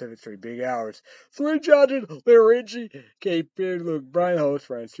 Pacific. 3 big hours. 3 judges. Little Richie, Kate Beard, Luke Brian, host,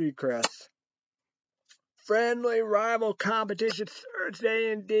 Brian Sweetcrest. Friendly rival competition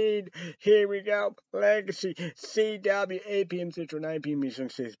Thursday indeed. Here we go. Legacy CW 8 p.m. Central, 9 p.m. Eastern,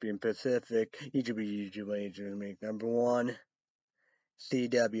 6 p.m. Pacific. YouTube make number 1.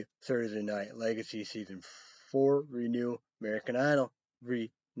 CW Thursday night. Legacy season 4 renew. American Idol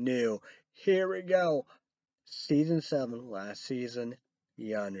renew. Here we go. Season 7 last season.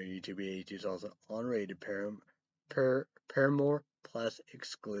 Yonder YouTube is also unrated Paramore Plus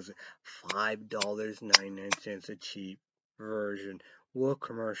exclusive. $5.99 a cheap version. With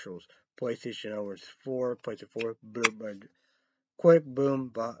commercials. PlayStation Hours 4, PlayStation 4, boom, quick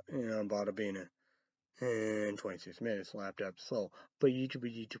boom, bada bina. And 26 minutes, laptop slow. But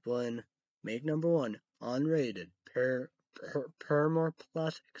YouTube One, make number 1, unrated, Paramore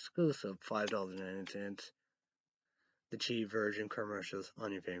Plus exclusive, $5.99. The cheap version commercials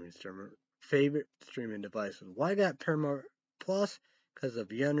on your favorite streamer. favorite streaming devices. Why I got Paramount Plus? Because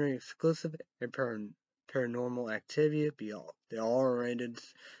of Unreal exclusive and Paranormal Activity. They all are rated,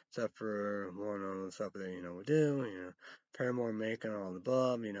 except for one of the stuff that we do. Paramore making all the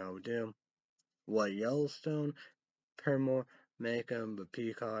above. We do. What Yellowstone? Paramore make them, but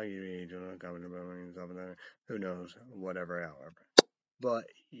Peacock, you don't comment about stuff there. Who knows? Whatever, however.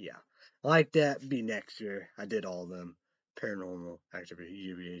 But yeah, I like that. Be next year. I did all of them. Paranormal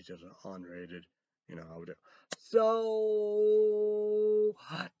Activity, UVH is unrated. I would do. So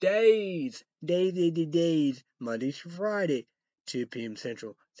days. Monday through Friday, 2 p.m.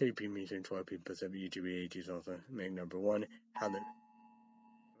 Central, 3 p.m. Eastern, 12 p.m. Pacific. UVH is also make number one. How the here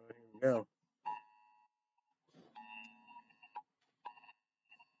we go.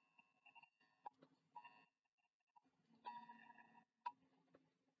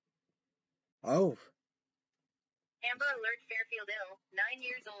 Oh, Amber Alert Fairfield ill. 9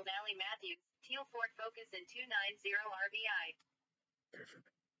 years old Allie Matthews. Teal Ford Focus in 290 RVI. perfect.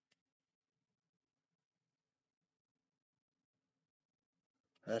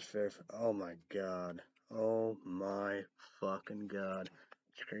 That's fair. Oh my god. Oh my fucking god.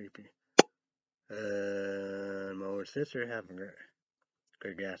 It's creepy. My older sister having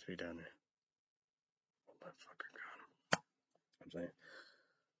great Gatsby down there. Oh my fucking god. I'm saying.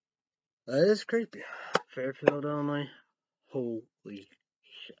 That is creepy. Fairfield only. Holy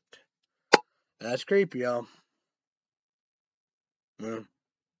shit. That's creepy, y'all. Mm,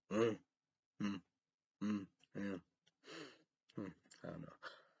 mm, mm, yeah. I don't know.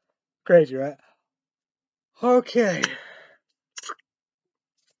 Crazy, right? Okay.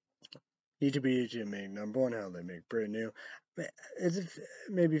 YouTube make number one. How they make brand new. Is it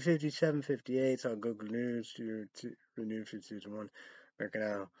maybe 57, 58? So I'll Google News to renew for season one. Working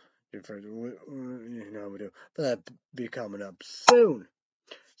out. We do. But that'll be coming up soon.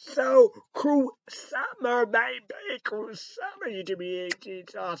 So, Crew Summer, baby. Crew Summer. YouTube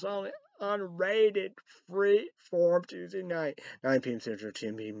sauce on unrated free form Tuesday night. 9 p.m. Central,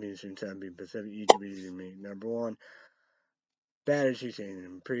 10 p.m. Eastern, 7 p.m. Pacific. YouTube make number one. Bad as she's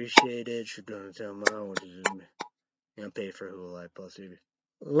saying, appreciate it. She's gonna tell mom, which is pay for Hulu Live Plus TV.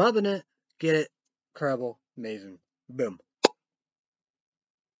 Loving it. Get it. Incredible. Amazing. Boom.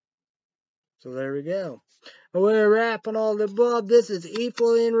 So there we go. We're wrapping all the above. This is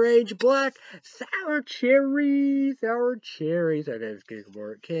Eflow Enrage Black Sour Cherries. Sour Cherries. Okay, let's get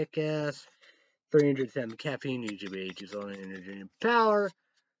aboard. Kick ass. 307 caffeine. UGBH is on energy and power.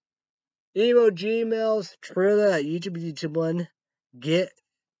 Emo Gmails. Trailer at YouTube one. Get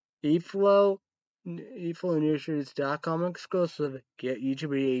Eflow. EflowInitiatives.com exclusive. Get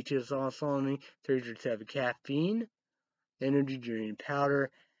YouTube HS also on me. 307 caffeine. Energy drink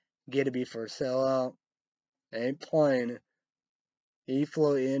powder. Get it before sellout. Ain't playing.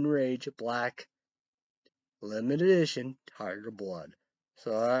 Eflow Enrage Black Limited Edition Tiger Blood.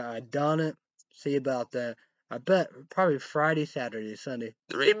 So I done it. See about that. I bet probably Friday, Saturday, Sunday.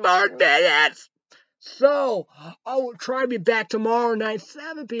 3 more minutes. So, I will try to be back tomorrow night,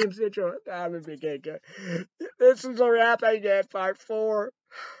 7 p.m. Central. That would be good. This is a wrap. I get part 4.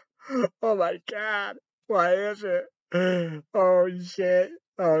 Oh my god. Why is it? Oh shit.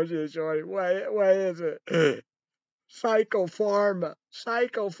 Oh shit, sorry. Why is it? Psycho Farmer.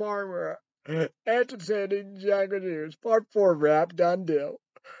 Anticipating Jungle News. Part 4 wrap. Done deal.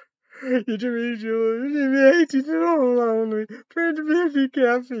 Individual, lonely, 50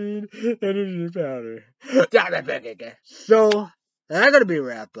 caffeine, energy powder. So, that's gonna be a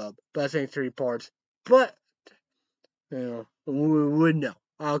wrap up, but I think 3 parts. But, we would know.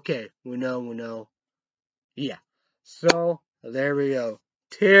 Okay, we know. Yeah. So, there we go.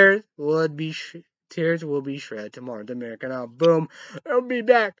 Tears will be shred tomorrow. The American Out. Boom. I'll be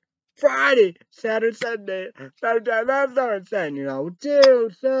back Friday, Saturday, Sunday. That's not saying,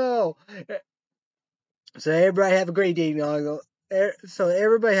 too. So everybody have a great day. So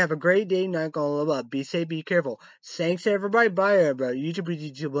everybody have a great day. Not gonna love up. Be safe. Be careful. Thanks everybody. Bye everybody.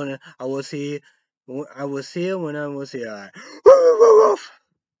 YouTube. I will see you. I will see you when I will see you.